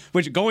feels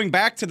which going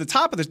back to the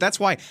top of this. That's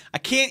why I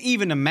can't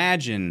even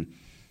imagine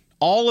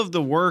all of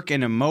the work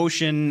and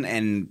emotion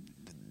and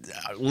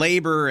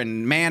labor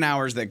and man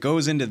hours that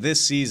goes into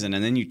this season,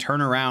 and then you turn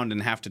around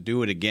and have to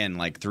do it again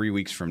like 3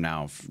 weeks from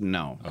now.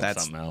 No,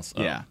 that's something else.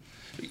 Yeah.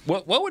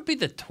 What would be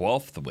the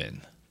 12th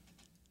win?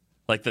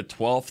 Like the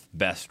 12th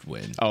best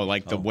win? Oh,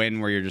 like the win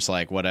where you're just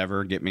like,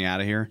 whatever, get me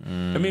out of here.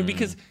 I mean,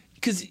 because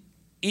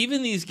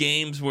even these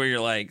games where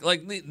you're like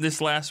this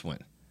last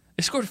one,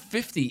 they scored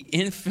 50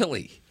 in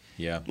Philly.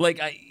 Yeah.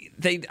 Like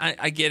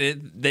I get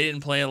it. They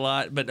didn't play a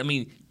lot, but I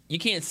mean, you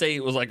can't say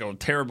it was like a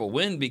terrible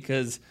win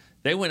because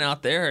they went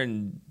out there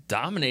and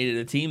dominated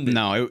a team.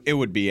 No, it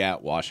would be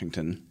at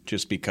Washington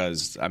just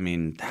because, I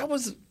mean. That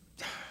was.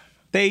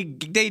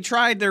 They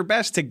tried their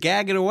best to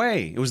gag it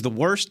away. It was the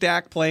worst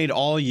Dak played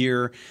all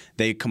year.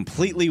 They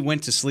completely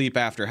went to sleep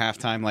after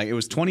halftime. Like it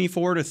was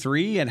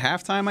 24-3 at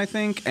halftime, I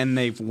think, and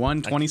they've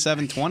won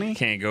 27-20.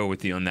 Can't go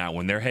with you on that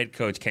one. Their head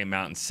coach came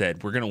out and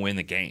said, "We're going to win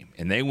the game,"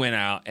 and they went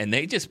out and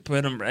they just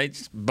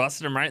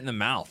busted them right in the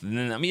mouth. And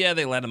then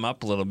they let them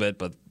up a little bit,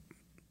 but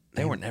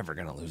they were never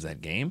going to lose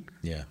that game.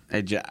 Yeah.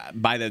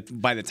 By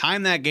the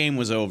time that game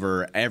was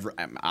over,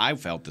 I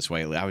felt this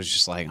way. I was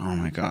just like, oh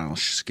my God,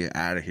 let's just get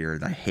out of here.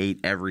 I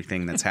hate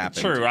everything that's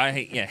happened. True. I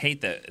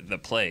hate the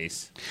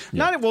place.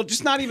 Yeah.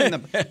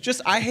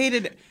 I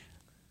hated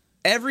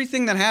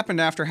everything that happened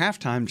after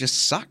halftime.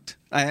 Just sucked.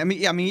 I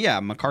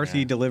mean,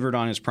 McCarthy delivered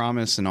on his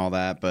promise and all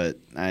that, but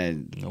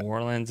New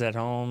Orleans at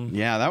home.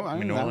 Yeah,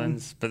 New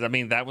Orleans. But I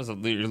mean, that was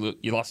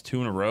you lost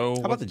 2 in a row.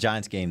 How about the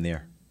Giants game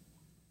there?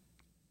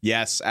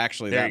 Yes,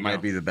 actually, that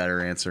might be the better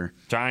answer.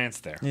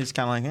 Giants there. It's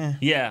kind of like,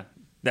 Yeah,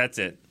 that's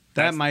it.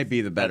 That might be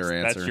the better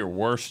answer. That's your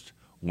worst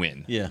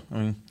win. Yeah.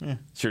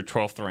 It's your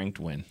 12th ranked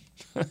win.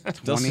 Let's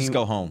just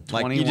go home.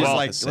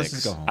 Let's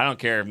just go home. I don't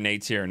care if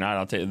Nate's here or not.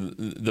 I'll tell you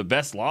the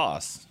best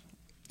loss.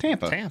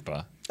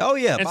 Tampa. Oh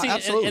yeah, and see,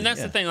 absolutely. And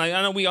that's the thing. Like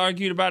I know we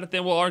argued about it.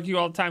 Then we'll argue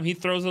all the time. He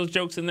throws those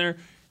jokes in there.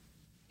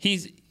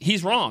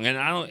 He's wrong, and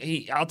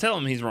I'll tell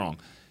him he's wrong.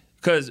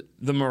 Because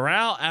the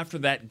morale after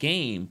that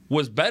game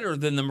was better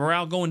than the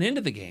morale going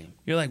into the game.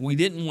 You're like, we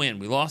didn't win.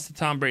 We lost to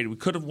Tom Brady. We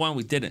could have won.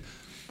 We didn't.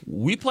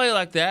 We play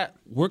like that.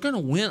 We're going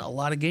to win a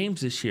lot of games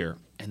this year.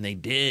 And they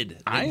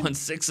did. They won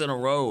 6 in a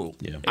row.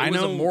 Yeah. It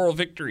was a moral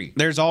victory.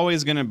 There's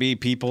always going to be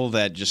people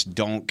that just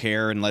don't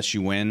care unless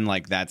you win.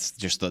 Like, that's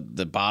just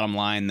the bottom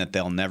line that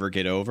they'll never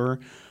get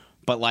over.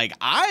 But, like,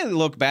 I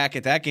look back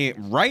at that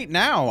game right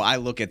now, I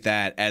look at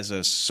that as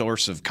a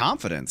source of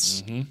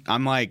confidence. Mm-hmm.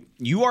 I'm like,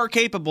 you are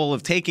capable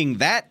of taking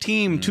that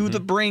team to the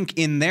brink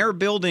in their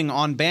building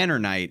on banner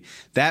night.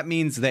 That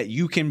means that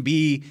you can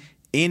be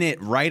in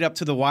it right up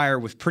to the wire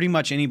with pretty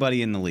much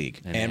anybody in the league.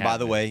 And by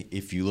the way,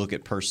 if you look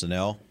at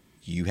personnel,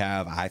 you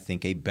have, I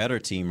think, a better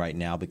team right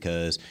now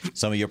because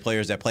some of your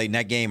players that played in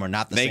that game are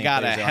not the same. They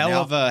got a hell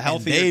of a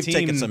healthier team. They've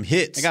taken some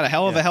hits. They got a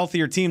hell of a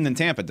healthier team than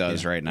Tampa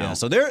does right now. Yeah.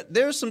 So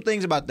there's some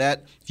things about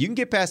that. If you can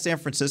get past San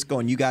Francisco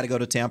and you got to go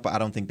to Tampa, I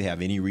don't think they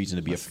have any reason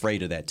to be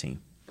afraid of that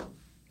team.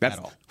 At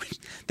all.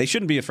 They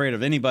shouldn't be afraid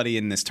of anybody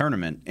in this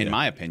tournament, in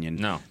my opinion.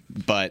 No.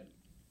 But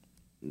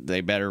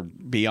they better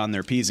be on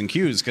their P's and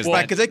Q's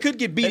because they could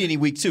get beat any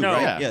week too,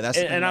 right? Yeah, that's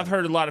and I've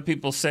heard a lot of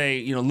people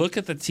say, look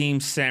at the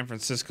teams San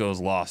Francisco's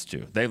lost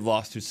to. They've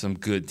lost to some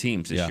good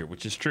teams this year,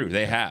 which is true.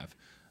 They have.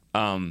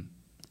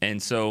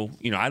 And so,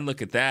 I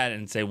look at that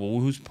and say, well,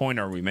 whose point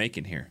are we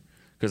making here?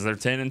 Because they're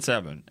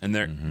 10-7, and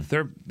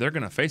they're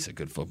going to face a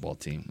good football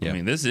team. Yeah. I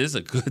mean, this is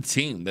a good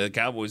team. The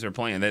Cowboys are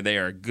playing. They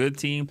are a good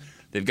team.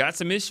 They've got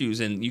some issues,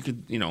 and you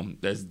could,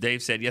 as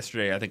Dave said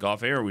yesterday, I think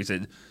off air, we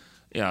said,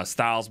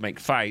 styles make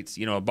fights,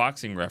 a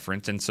boxing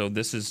reference. And so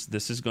this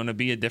is going to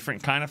be a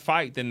different kind of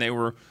fight than they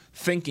were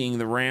thinking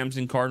the Rams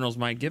and Cardinals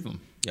might give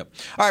them. Yep.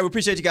 All right, we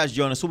appreciate you guys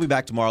joining us. We'll be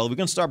back tomorrow. We're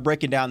going to start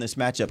breaking down this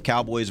matchup,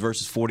 Cowboys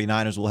versus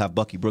 49ers. We'll have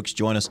Bucky Brooks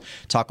join us,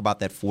 talk about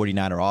that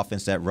 49er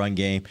offense, that run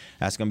game.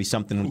 That's going to be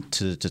something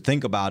to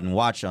think about and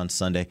watch on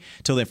Sunday.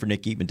 Till then, for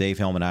Nick Eatman, Dave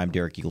Hellman, I'm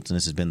Derek Eagleton.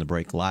 This has been The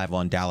Break, live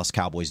on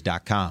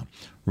DallasCowboys.com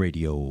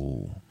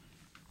radio.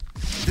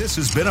 This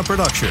has been a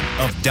production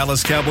of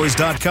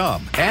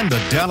DallasCowboys.com and the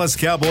Dallas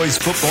Cowboys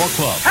Football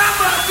Club. How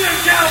about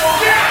this,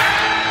 Cowboys? Yeah!